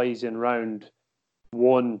the buys in round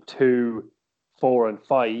 1, 2, 4, and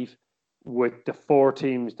 5, with the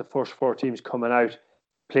first 4 teams coming out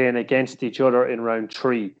playing against each other in round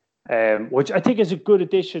 3, which I think is a good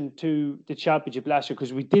addition to the championship last year,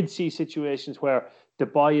 because we did see situations where the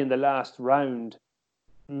buy in the last round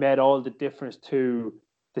made all the difference to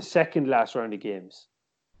the second last round of games.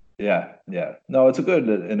 Yeah. No, it's a good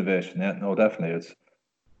innovation. Yeah, no, definitely.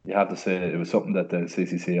 You have to say it was something that the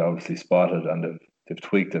CCC obviously spotted, and they've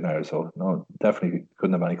tweaked it now. So no, definitely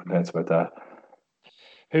couldn't have any complaints about that.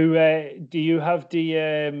 Who do you have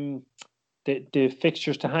the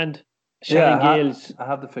fixtures to hand? Shannon Gales. I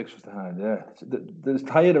have the fixtures to hand. Yeah, there's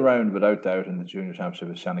tied around without doubt in the junior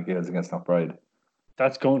championship is Shannon Gales against Knockbride.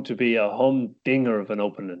 That's going to be a humdinger of an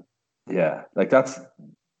opening. Yeah, like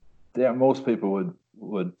most people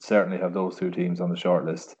would certainly have those 2 teams on the short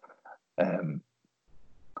list.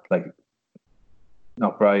 Like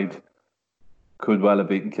Knockbride could well have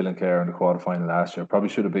beaten Killincare in the quarterfinal last year. Probably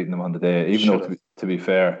should have beaten them on the day, even though to be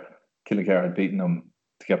fair, Killincare had beaten them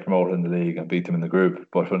to get promoted in the league and beat them in the group.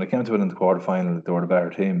 But when it came to it in the quarterfinal, they were the better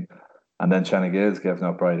team. And then Shannon Gales gave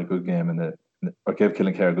Knockbride a good game gave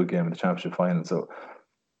Killincare a good game in the championship final. So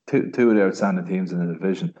two of the outstanding teams in the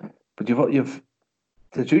division. But you've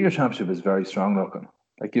the junior championship is very strong looking.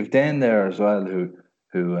 Like you've Den there as well, who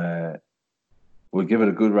will give it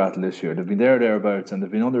a good rattle this year. They've been thereabouts, and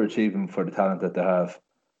they've been underachieving for the talent that they have.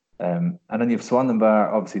 And then you've Swan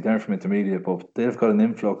Bar, obviously down from intermediate, but they've got an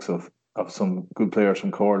influx of some good players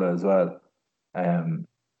from Corla as well.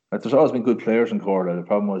 Like there's always been good players in Corla. The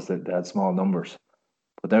problem was that they had small numbers,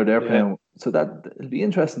 but now they're playing. So that it'll be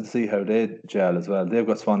interesting to see how they gel as well. They've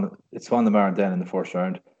got Swan Bar and Den in the first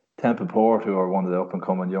round. Templeport, who are one of the up and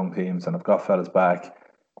coming young teams, and have got fellas back.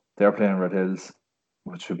 They're playing Red Hills,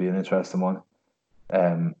 which should be an interesting one.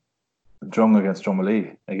 Drung against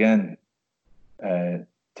Drumalee again.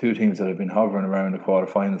 2 teams that have been hovering around the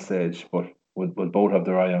quarter-final stage, but will both have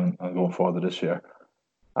their eye on going forward this year.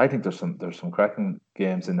 I think there's some cracking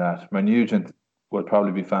games in that. Mount Nugent will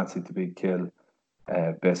probably be fancied to beat Kill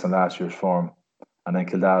based on last year's form, and then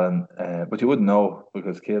Kildallan. But you wouldn't know,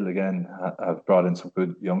 because Kill again have brought in some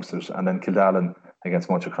good youngsters, and then Kildallan against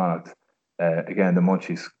Muncha Connacht. Again, the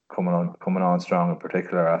Munchies coming on strong, in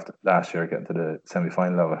particular after last year getting to the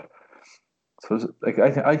semi-final of it. So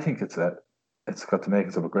I think it's got the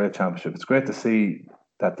makings of a great championship. It's great to see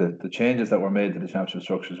that the changes that were made to the championship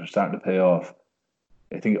structures are starting to pay off.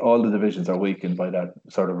 I think all the divisions are weakened by that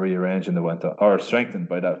sort of rearranging that went on, or strengthened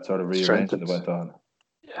by that sort of rearranging that went on.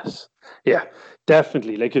 Yes, yeah,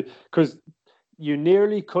 definitely. Like, because you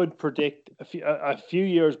nearly could predict a few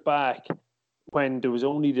years back, when there was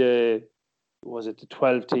only the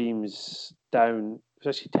 12 teams down, it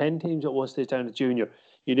was actually 10 teams at one stage down to junior.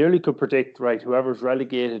 You nearly could predict, right, whoever's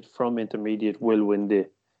relegated from intermediate will win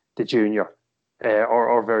the junior,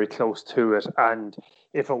 or very close to it. And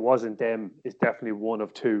if it wasn't them, it's definitely one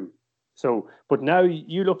of 2. So, but now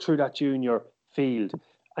you look through that junior field,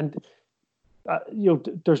 and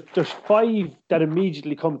there's 5 that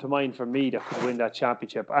immediately come to mind for me that could win that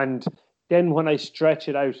championship. And then when I stretch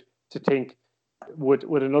it out to think with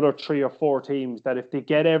another 3 or 4 teams, that if they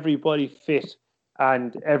get everybody fit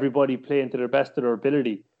and everybody playing to their best of their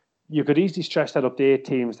ability, you could easily stretch that up to 8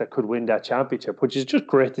 teams that could win that championship, which is just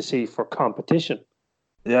great to see for competition.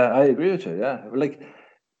 Yeah, I agree with you. Yeah, like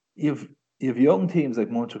you've young teams like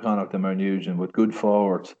Muncha Connacht and Mount Nugent with good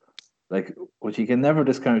forwards, like, which you can never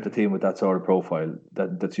discount a team with that sort of profile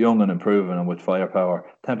that's young and improving and with firepower.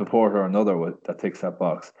 Templeport are another that ticks that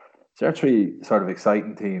box. So they're 3 sort of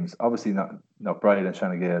exciting teams. Obviously, Knockbride and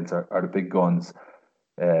Shannon Gales are the big guns.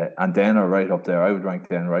 And Den are right up there. I would rank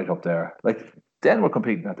Den right up there. Like, Den were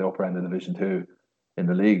competing at the upper end of Division 2 in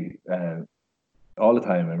the league all the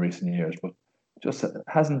time in recent years, but just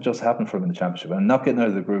hasn't just happened for them in the championship. And not getting out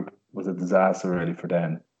of the group was a disaster really for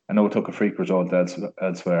Den. I know it took a freak result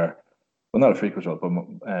elsewhere. Well, not a freak result, but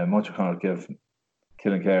Muncha Connacht gave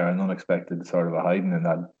Killincare an unexpected sort of a hiding in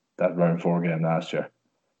that round 4 game last year,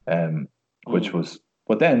 which was.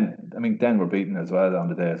 But then, I mean, Den were beaten as well on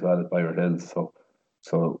the day as well by Red Hills,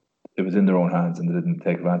 so it was in their own hands and they didn't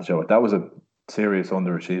take advantage of it. That was a serious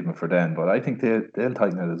underachievement for Den, but I think they'll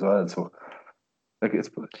tighten it as well. So, like, it's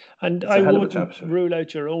I wouldn't rule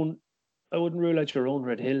out your own. I wouldn't rule out your own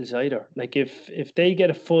Red Hills either. Like, if they get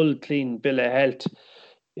a full clean bill of health,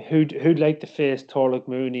 who'd like to face Torlock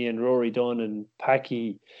Mooney and Rory Dunn and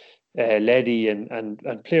Packy, Leddy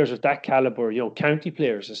and players of that caliber, county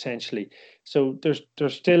players essentially. So there's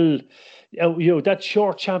still, that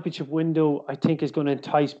short championship window, I think, is going to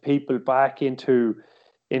entice people back into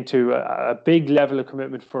a big level of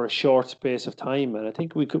commitment for a short space of time. And I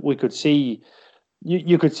think we could see,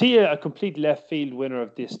 you could see a complete left field winner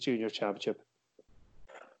of this junior championship.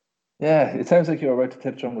 Yeah, it sounds like you're about to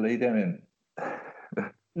tip Dromley, Damien.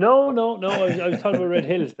 No. I was talking about Red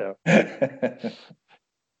Hills there.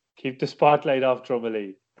 Keep the spotlight off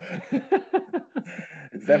Dromley.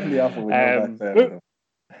 It's definitely off with back there.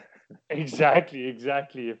 Exactly.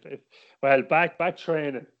 Well, back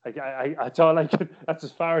training. That's all I can. That's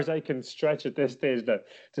as far as I can stretch at this stage. That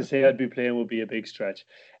to say I'd be playing would be a big stretch.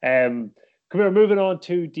 Come here. Moving on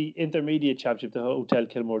to the intermediate championship, the Hotel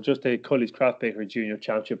Kilmore, just the Cully's Craft Bakery Junior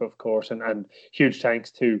Championship, of course, and huge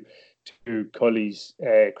thanks to Cully's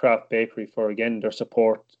Craft Bakery for again their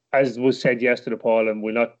support. As was said yesterday, Paul, and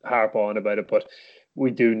we'll not harp on about it, but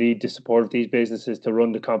we do need the support of these businesses to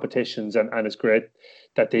run the competitions, and it's great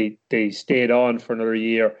that they stayed on for another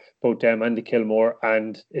year, both them and the Kilmore,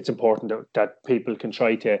 and it's important that people can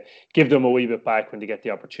try to give them a wee bit back when they get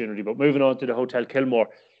the opportunity. But moving on to the Hotel Kilmore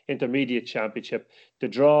Intermediate Championship, the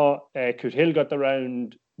draw, Coothill got the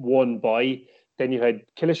round 1 bye. Then you had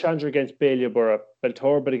Killishandra against Ballyaborough,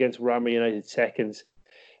 Belturbet against Ramor United seconds,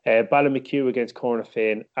 Ballymacue against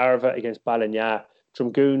Cornafane, Arva against Ballinya,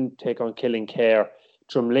 Drumgoon take on Killincare,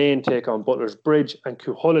 Drumlane take on Butler's Bridge, and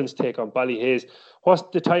Cuhullins take on Ballyhaise. What's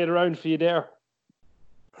the tie of the round for you there?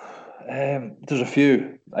 There's a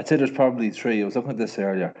few. I'd say there's probably 3. I was looking at this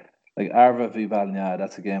earlier. Like Arva v Ballinya,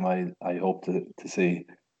 that's a game I hope to see.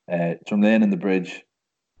 Drumlane and the Bridge,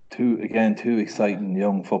 two exciting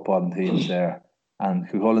young footballing teams there, and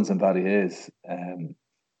Cuhullins and Ballyhaise,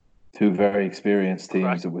 two very experienced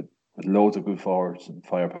teams with loads of good forwards and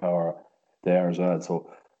firepower there as well.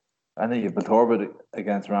 So, and then you have Belturbet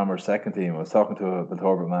against Ramor's second team. I was talking to a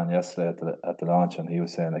Belturbet man yesterday at the launch, and he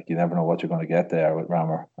was saying, like, you never know what you're going to get there with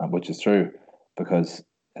Ramor, and which is true, because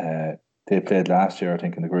they played last year, I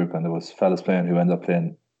think, in the group, and there was fellas playing who ended up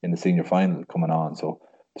playing in the senior final coming on. So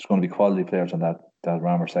there's going to be quality players on that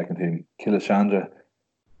Ramor second team. Killishandra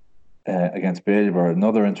against Ballyaborough,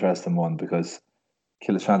 another interesting one, because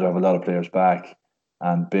Killishandra have a lot of players back,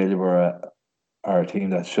 and Ballyaborough are a team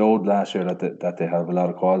that showed last year that they have a lot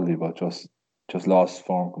of quality, but just lost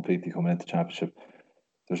form completely coming into championship.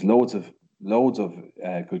 There's loads of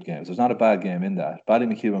good games. There's not a bad game in that.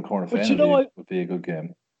 Ballymacue and Cornafane would be a good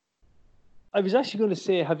game. I was actually going to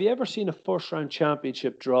say, have you ever seen a first round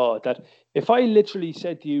championship draw that if I literally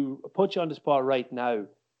said to you, put you on the spot right now,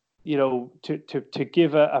 to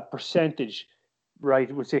give a percentage,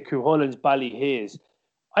 right, we'll say Cuhullins, Ballyhaise,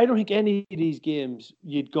 I don't think any of these games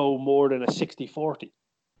you'd go more than a 60-40.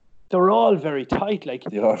 They're all very tight. Like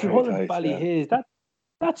Cuhullins, Ballyhaise,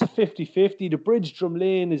 that's a 50-50. The Bridge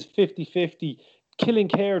Drumlane is 50-50.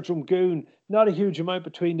 Killincare, Drumgoon, not a huge amount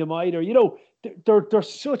between them either. They're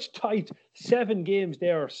such tight. 7 games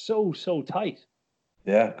there are so tight.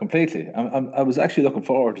 Yeah, completely. I was actually looking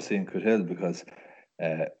forward to seeing Coothill, because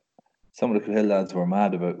some of the Coothill lads were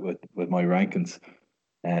mad about with my rankings.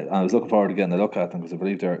 And I was looking forward to getting a look at them, because I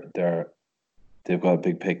believe they've got a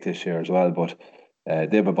big pick this year as well. But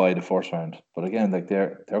they have a bye the first round. But again, like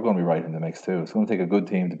they're going to be right in the mix too. It's going to take a good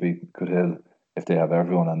team to beat Coothill if they have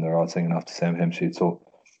everyone and they're all singing off the same hymn sheet. So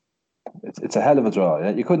it's a hell of a draw.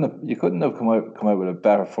 Yeah? You couldn't have come out with a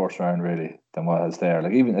better first round really than what is there.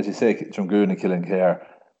 Like, even as you say, Drumgoon and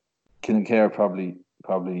Killincare probably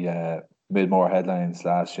made more headlines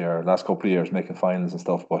last couple of years, making finals and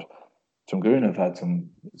stuff. But Drumgoon have had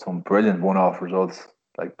some brilliant one-off results,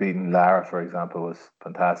 like beating Lara, for example, was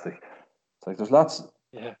fantastic. It's like there's lots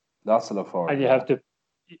to look forward. And you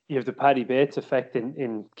have the Paddy Bates effect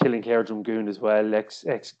in Killincare Drumgoon as well, ex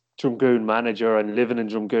Drumgoon manager and living in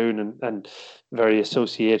Drumgoon and very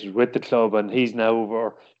associated with the club, and he's now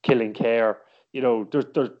over Killincare.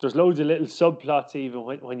 There's loads of little subplots even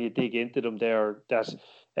when you dig into them there that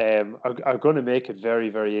are going to make it very,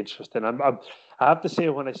 very interesting. I have to say,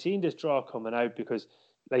 when I seen this draw coming out, because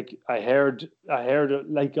like I heard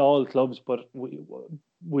like all clubs, but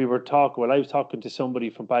we were talking. Well, I was talking to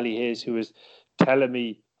somebody from Ballyhaise who was telling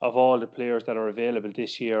me of all the players that are available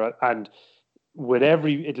this year, and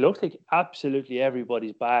it looks like absolutely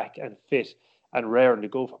everybody's back and fit and raring to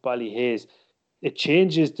go for Ballyhaise. It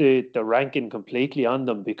changes the ranking completely on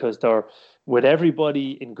them, because they're, with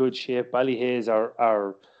everybody in good shape, Ballyhaise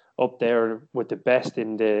are up there with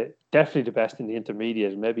definitely the best in the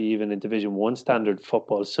intermediate, maybe even in Division 1 standard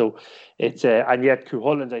football. So it's and yet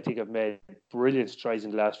Cuhullins, I think, have made brilliant strides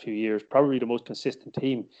in the last few years. Probably the most consistent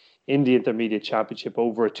team in the Intermediate Championship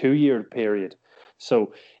over a 2-year period.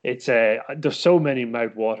 So it's there's so many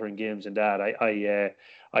mouth-watering games in that.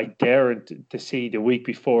 I daren't to see the week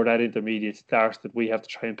before that intermediate starts that we have to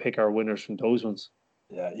try and pick our winners from those ones.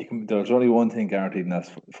 Yeah, there's only one thing guaranteed in that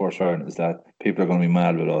first round, is that people are going to be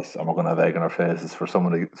mad with us, and we're going to have egg on our faces for some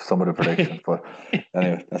of the predictions. But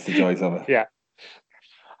anyway, that's the joys of it. Yeah.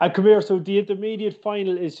 And come here. So the intermediate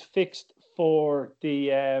final is fixed for the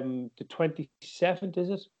 27th, is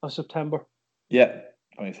it, of September? Yeah,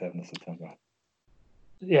 27th of September.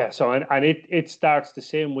 Yeah. So and it starts the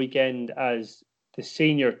same weekend as the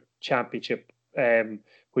Senior Championship,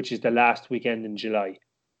 which is the last weekend in July.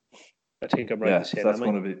 I think I'm right to say so that's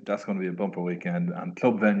going to be a bumper weekend, and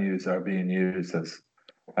club venues are being used as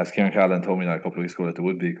Kieran Callan told me that a couple of weeks ago that they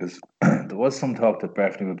would be, because there was some talk that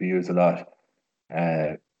Breffni would be used a lot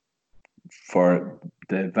for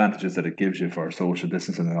the advantages that it gives you for social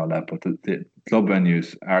distancing and all that, but the club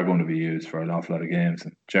venues are going to be used for an awful lot of games.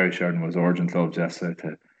 And Jerry Sheridan was urging clubs yesterday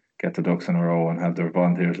to get the ducks in a row and have their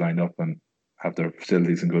volunteers lined up and have their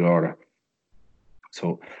facilities in good order.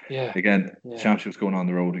 So championships going on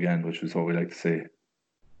the road again, which is what we like to see.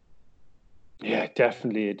 Yeah,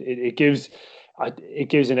 definitely. It gives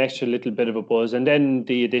an extra little bit of a buzz, and then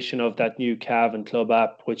the addition of that new Cavan Club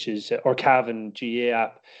app, which is or Cavan GA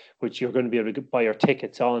app, which you're going to be able to buy your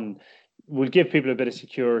tickets on, will give people a bit of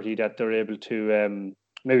security that they're able to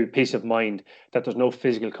maybe peace of mind that there's no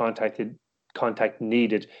physical contact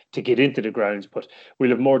needed to get into the grounds. But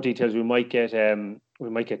we'll have more details. We might get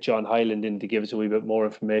John Hyland in to give us a wee bit more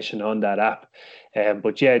information on that app.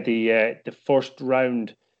 But yeah, the first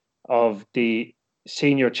round of the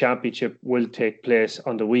Senior Championship will take place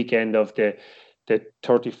on the weekend of the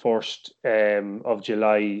 31st of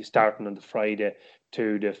July, starting on the Friday,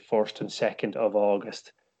 to the 1st and 2nd of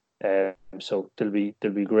August. So there'll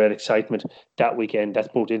be great excitement that weekend. That's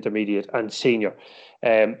both intermediate and senior.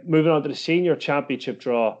 Moving on to the Senior Championship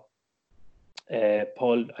draw.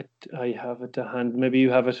 Paul, I have it to hand. Maybe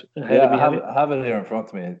you have it ahead of me. I have it here in front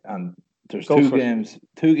of me, and there's two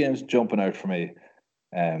games jumping out for me.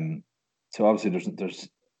 So obviously there's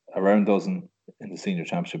around a dozen in the Senior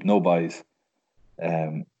Championship, no buys.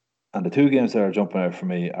 And the two games that are jumping out for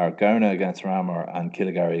me are Garna against Ramor and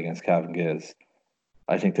Killygarry against Cavan Gales.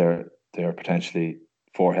 I think they're potentially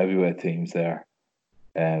 4 heavyweight teams there.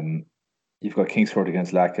 You've got Kingsford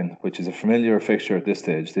against Lacken, which is a familiar fixture at this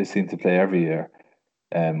stage. They seem to play every year.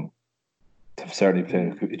 They've certainly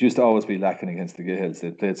played. It used to always be Lacken against the Gales.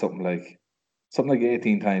 They played something like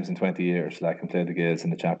 18 times in 20 years. Lacken played the Gales in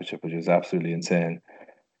the championship, which is absolutely insane.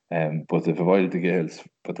 But they've avoided the Gales,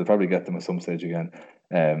 but they'll probably get them at some stage again.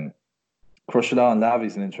 Crushala and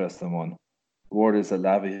Lavi's an interesting one. The word is that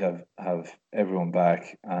Lavi have everyone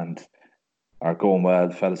back and are going well.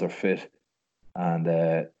 The fellas are fit, and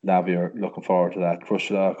Lavi are looking forward to that.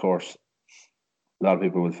 Crushala, of course, a lot of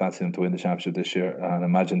people will fancy them to win the championship this year, and I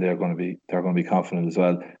imagine they're going to be confident as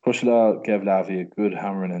well. Crushala gave Lavi a good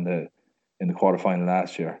hammering in the quarterfinal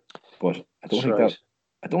last year, but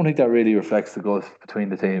I don't think that really reflects the gulf between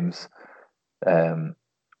the teams.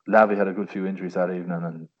 Lavi had a good few injuries that evening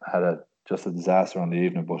and had just a disaster on the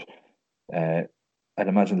evening, but I'd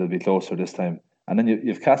imagine they'll be closer this time. And then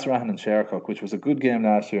you've Castlerahan and Shercock, which was a good game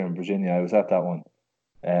last year in Virginia. I was at that one.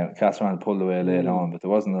 Castlerahan pulled away late on, but there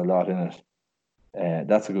wasn't a lot in it.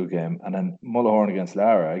 That's a good game. And then Mullahoran against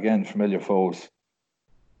Lara, again, familiar foes.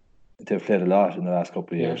 They've played a lot in the last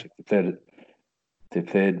couple of years. Did they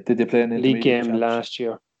play an league game last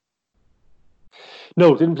year?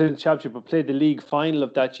 No, didn't play the championship, but played the league final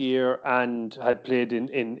of that year and had played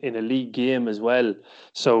in a league game as well.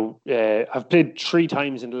 So I've played 3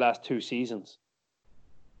 times in the last 2 seasons.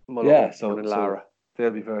 So Lara,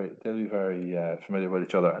 they'll be very familiar with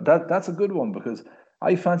each other. That's a good one, because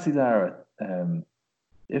I fancy Lara.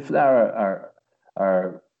 If Lara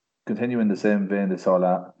are continuing the same vein they saw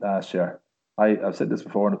last year, I've said this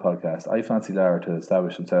before in the podcast, I fancy Lara to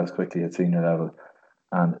establish themselves quickly at senior level,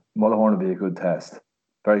 and Mullahoran will be a good test,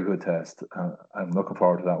 very good test. I'm looking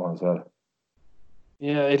forward to that one as well.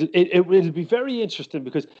 Yeah, it'll be very interesting,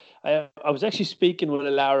 because I was actually speaking with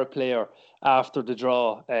a Lara player after the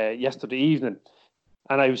draw yesterday evening,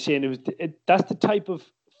 and I was saying that's the type of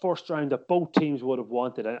first round that both teams would have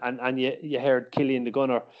wanted, and you heard Killian the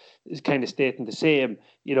Gunner is kind of stating the same.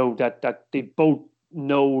 You know, that they both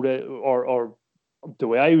know that, or the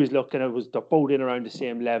way I was looking at it was they're both in around the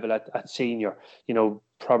same level at senior. You know,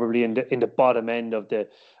 probably in the bottom end of the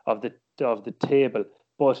table.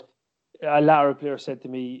 But a Lara player said to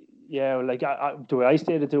me, "Yeah, like the way I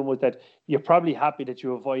stated to him was that you're probably happy that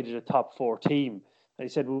you avoided a top 4 team." and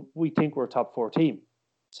he said, well, we think we're a top 4 team.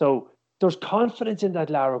 So there's confidence in that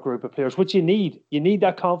Lara group of players, which you need. You need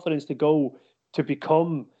that confidence to go to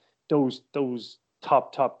become those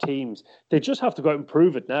top teams. They just have to go out and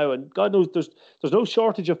prove it now. And God knows there's no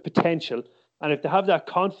shortage of potential. And if they have that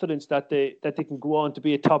confidence that they can go on to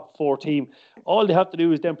be a top 4 team, all they have to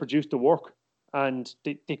do is then produce the work. And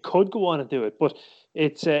they could go on and do it. But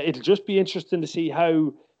it'll just be interesting to see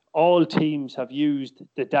how all teams have used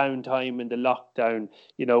the downtime and the lockdown,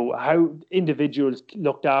 how individuals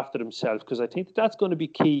looked after themselves, because I think that's going to be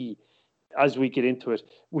key as we get into it.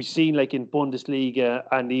 We've seen, like in Bundesliga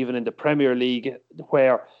and even in the Premier League,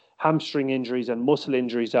 where hamstring injuries and muscle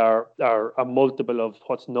injuries are a multiple of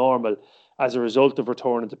what's normal as a result of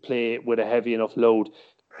returning to play with a heavy enough load.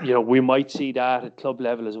 We might see that at club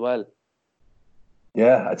level as well.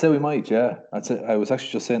 Yeah, I'd say we might. Yeah, I was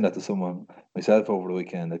actually just saying that to someone myself over the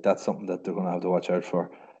weekend. Like, that's something that they're going to have to watch out for.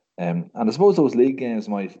 And I suppose those league games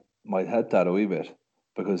might help that a wee bit,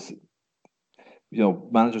 because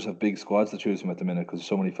managers have big squads to choose from at the minute, because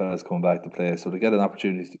so many fellas coming back to play, so they get an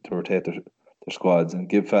opportunity to rotate their squads and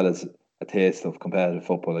give fellas a taste of competitive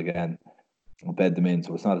football again, and bed them in,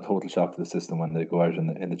 so it's not a total shock to the system when they go out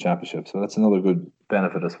in the championship. So that's another good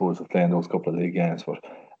benefit, I suppose, of playing those couple of league games. But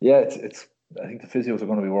yeah, it's I think the physios are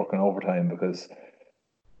going to be working overtime, because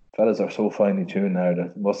fellas are so finely tuned now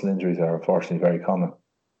that muscle injuries are unfortunately very common.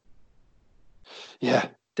 Yeah,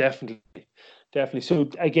 definitely. So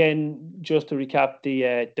again, just to recap,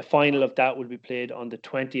 the final of that will be played on the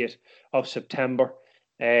 20th of September.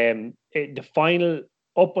 The final,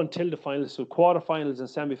 up until the final, so quarterfinals and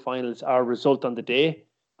semi-finals are result on the day,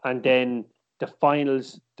 and then the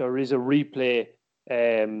finals, there is a replay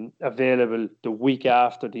available the week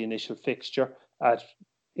after the initial fixture at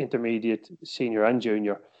intermediate, senior and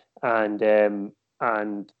junior, and the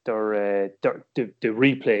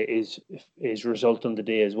replay is result on the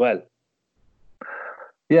day as well.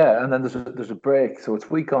 Yeah, and then there's a break, so it's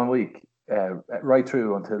week on week, right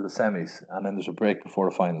through until the semis, and then there's a break before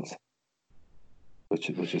the finals, which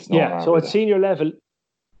is no harm. So at senior level,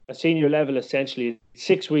 essentially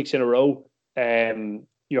 6 weeks in a row.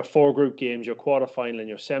 Your 4 group games, your quarterfinal and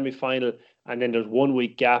your semi-final, and then there's 1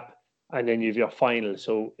 week gap, and then you have your final.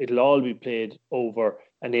 So it'll all be played over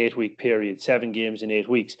an 8-week period, 7 games in 8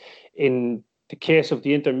 weeks. In the case of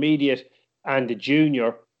the intermediate and the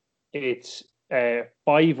junior, it's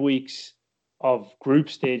 5 weeks of group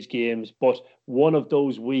stage games, but one of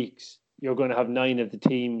those weeks you're going to have 9 of the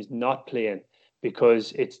teams not playing,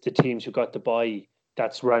 because it's the teams who got the bye.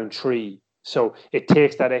 That's round 3. So it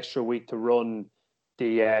takes that extra week to run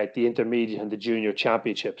the intermediate and the junior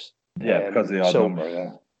championships. Yeah, because of the odd number.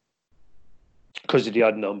 Yeah, because of the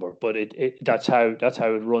odd number. But that's how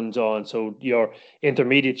it runs on. So your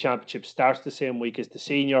intermediate championship starts the same week as the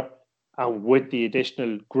senior, and with the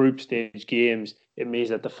additional group stage games, it means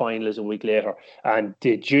that the final is a week later. And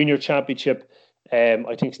the junior championship,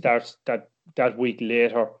 I think, starts that week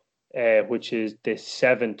later, which is the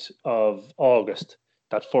 7th of August.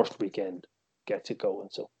 That first weekend gets it going.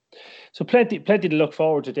 So plenty to look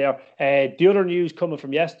forward to there. The other news coming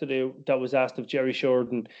from yesterday that was asked of Jerry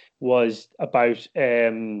Sheridan was about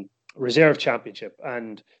reserve championship,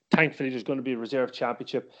 and thankfully there's going to be a reserve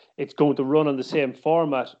championship. It's going to run on the same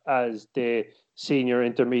format as the senior,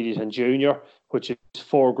 intermediate and junior, which is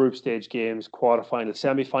 4 group stage games, quarterfinal,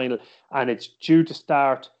 semi-final, and it's due to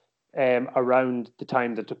start around the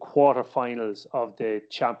time that the quarterfinals of the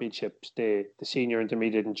championships, the senior,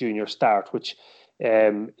 intermediate and junior start, which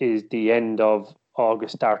is the end of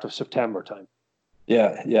August, start of September time.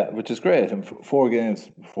 Yeah, which is great. And 4 games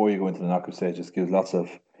before you go into the knockout stage just gives lots of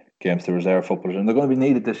games to reserve footballers, and they're going to be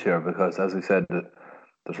needed this year, because, as we said,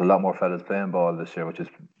 there's a lot more fellas playing ball this year, which is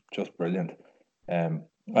just brilliant. And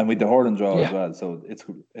with the hurling draw as well, so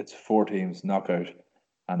it's 4 teams knockout,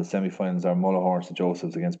 and the semi-finals are Mullahoran St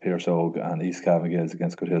Joseph's against Pearse Oak and East Cavan Gaels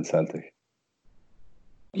against Goodhill Celtic.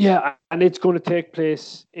 Yeah, and it's going to take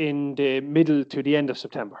place in the middle to the end of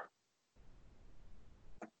September.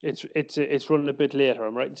 It's running a bit later.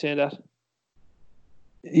 I'm right in saying that?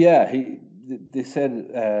 Yeah, they said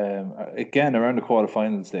again around the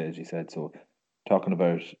quarterfinal stage. He said so, talking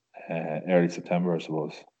about early September, I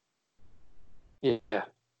suppose.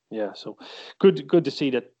 Yeah. So good to see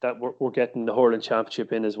that we're getting the hurling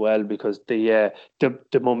championship in as well, because the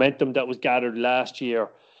momentum that was gathered last year,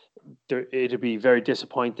 it'd be very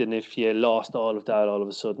disappointing if you lost all of that all of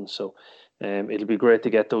a sudden. So it'll be great to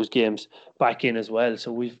get those games back in as well.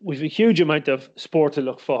 So we've a huge amount of sport to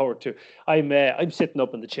look forward to. I'm sitting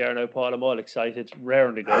up in the chair now, Paul. I'm all excited,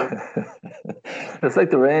 raring to go. It's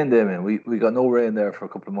like the rain, Damien. We got no rain there for a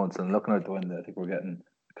couple of months, and looking out the window, I think we're getting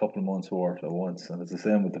a couple of months' worth at once, and it's the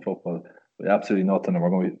same with the football. With absolutely nothing, and we're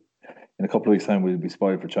going to be in a couple of weeks' time. We'll be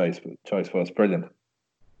spoiled for choice, but choice was brilliant.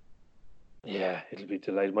 Yeah, it'll be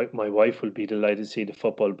delighted. My wife will be delighted to see the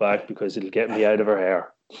football back because it'll get me out of her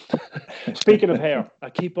hair. Speaking of hair, I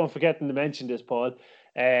keep on forgetting to mention this, Paul.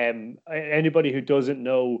 Anybody who doesn't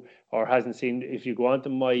know or hasn't seen, if you go onto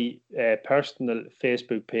my personal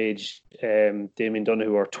Facebook page, Damien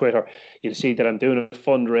Donoghue, or Twitter, you'll see that I'm doing a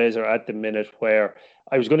fundraiser at the minute where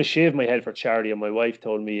I was going to shave my head for charity, and my wife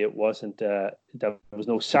told me it wasn't, there was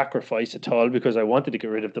no sacrifice at all because I wanted to get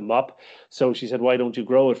rid of the mop. So she said, why don't you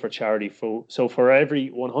grow it for charity? So for every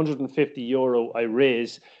 €150 I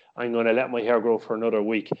raise, I'm going to let my hair grow for another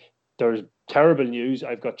week. There's terrible news.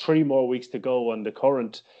 I've got 3 more weeks to go on the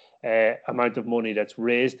current amount of money that's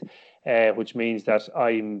raised, which means that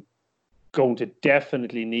I'm going to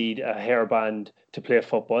definitely need a hairband to play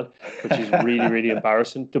football, which is really, really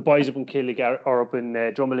embarrassing. The boys up in Killigar or up in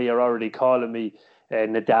Drumley are already calling me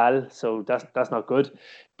Nadal, so that's not good.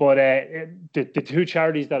 But the 2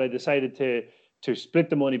 charities that I decided to split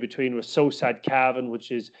the money between was So Sad Cavan,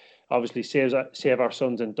 which is obviously Save Our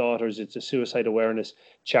Sons and Daughters. It's a suicide awareness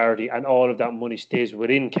charity, and all of that money stays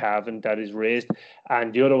within Cavan that is raised.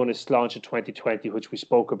 And the other one is Launch of 2020, which we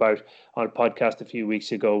spoke about on a podcast a few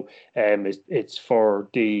weeks ago. It's for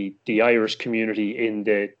the Irish community in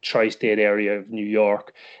the tri-state area of New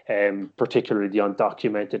York, particularly the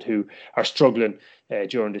undocumented who are struggling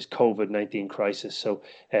during this COVID-19 crisis. So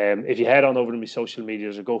if you head on over to my social media,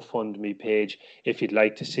 there's a GoFundMe page if you'd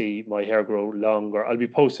like to see my hair grow longer. I'll be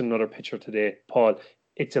posting another picture today, Paul.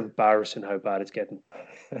 It's embarrassing how bad it's getting.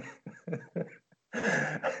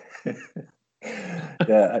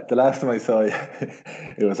 Yeah, the last time I saw you,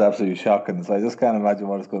 it was absolutely shocking. So I just can't imagine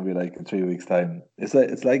what it's going to be like in 3 weeks' time. It's like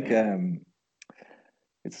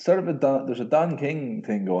it's sort of there's a Don King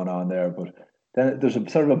thing going on there, but then there's a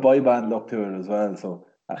sort of a boy band look to it as well. So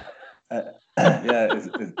yeah,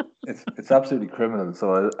 it's absolutely criminal.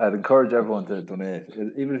 So I'd encourage everyone to donate,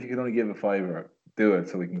 even if you can only give a $5, do it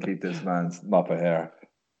so we can keep this man's mop of hair.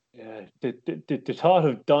 Yeah, the thought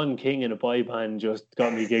of Don King in a boy band just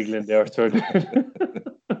got me giggling there.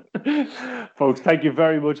 Folks, thank you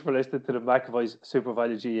very much for listening to the McAvoy's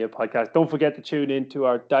SuperValu GAA podcast. Don't forget to tune in to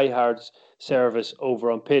our Diehards service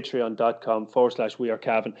over on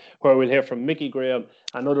patreon.com/wearecavan, where we'll hear from Mickey Graham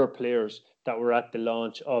and other players that were at the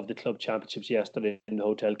launch of the club championships yesterday in the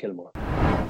Hotel Kilmore.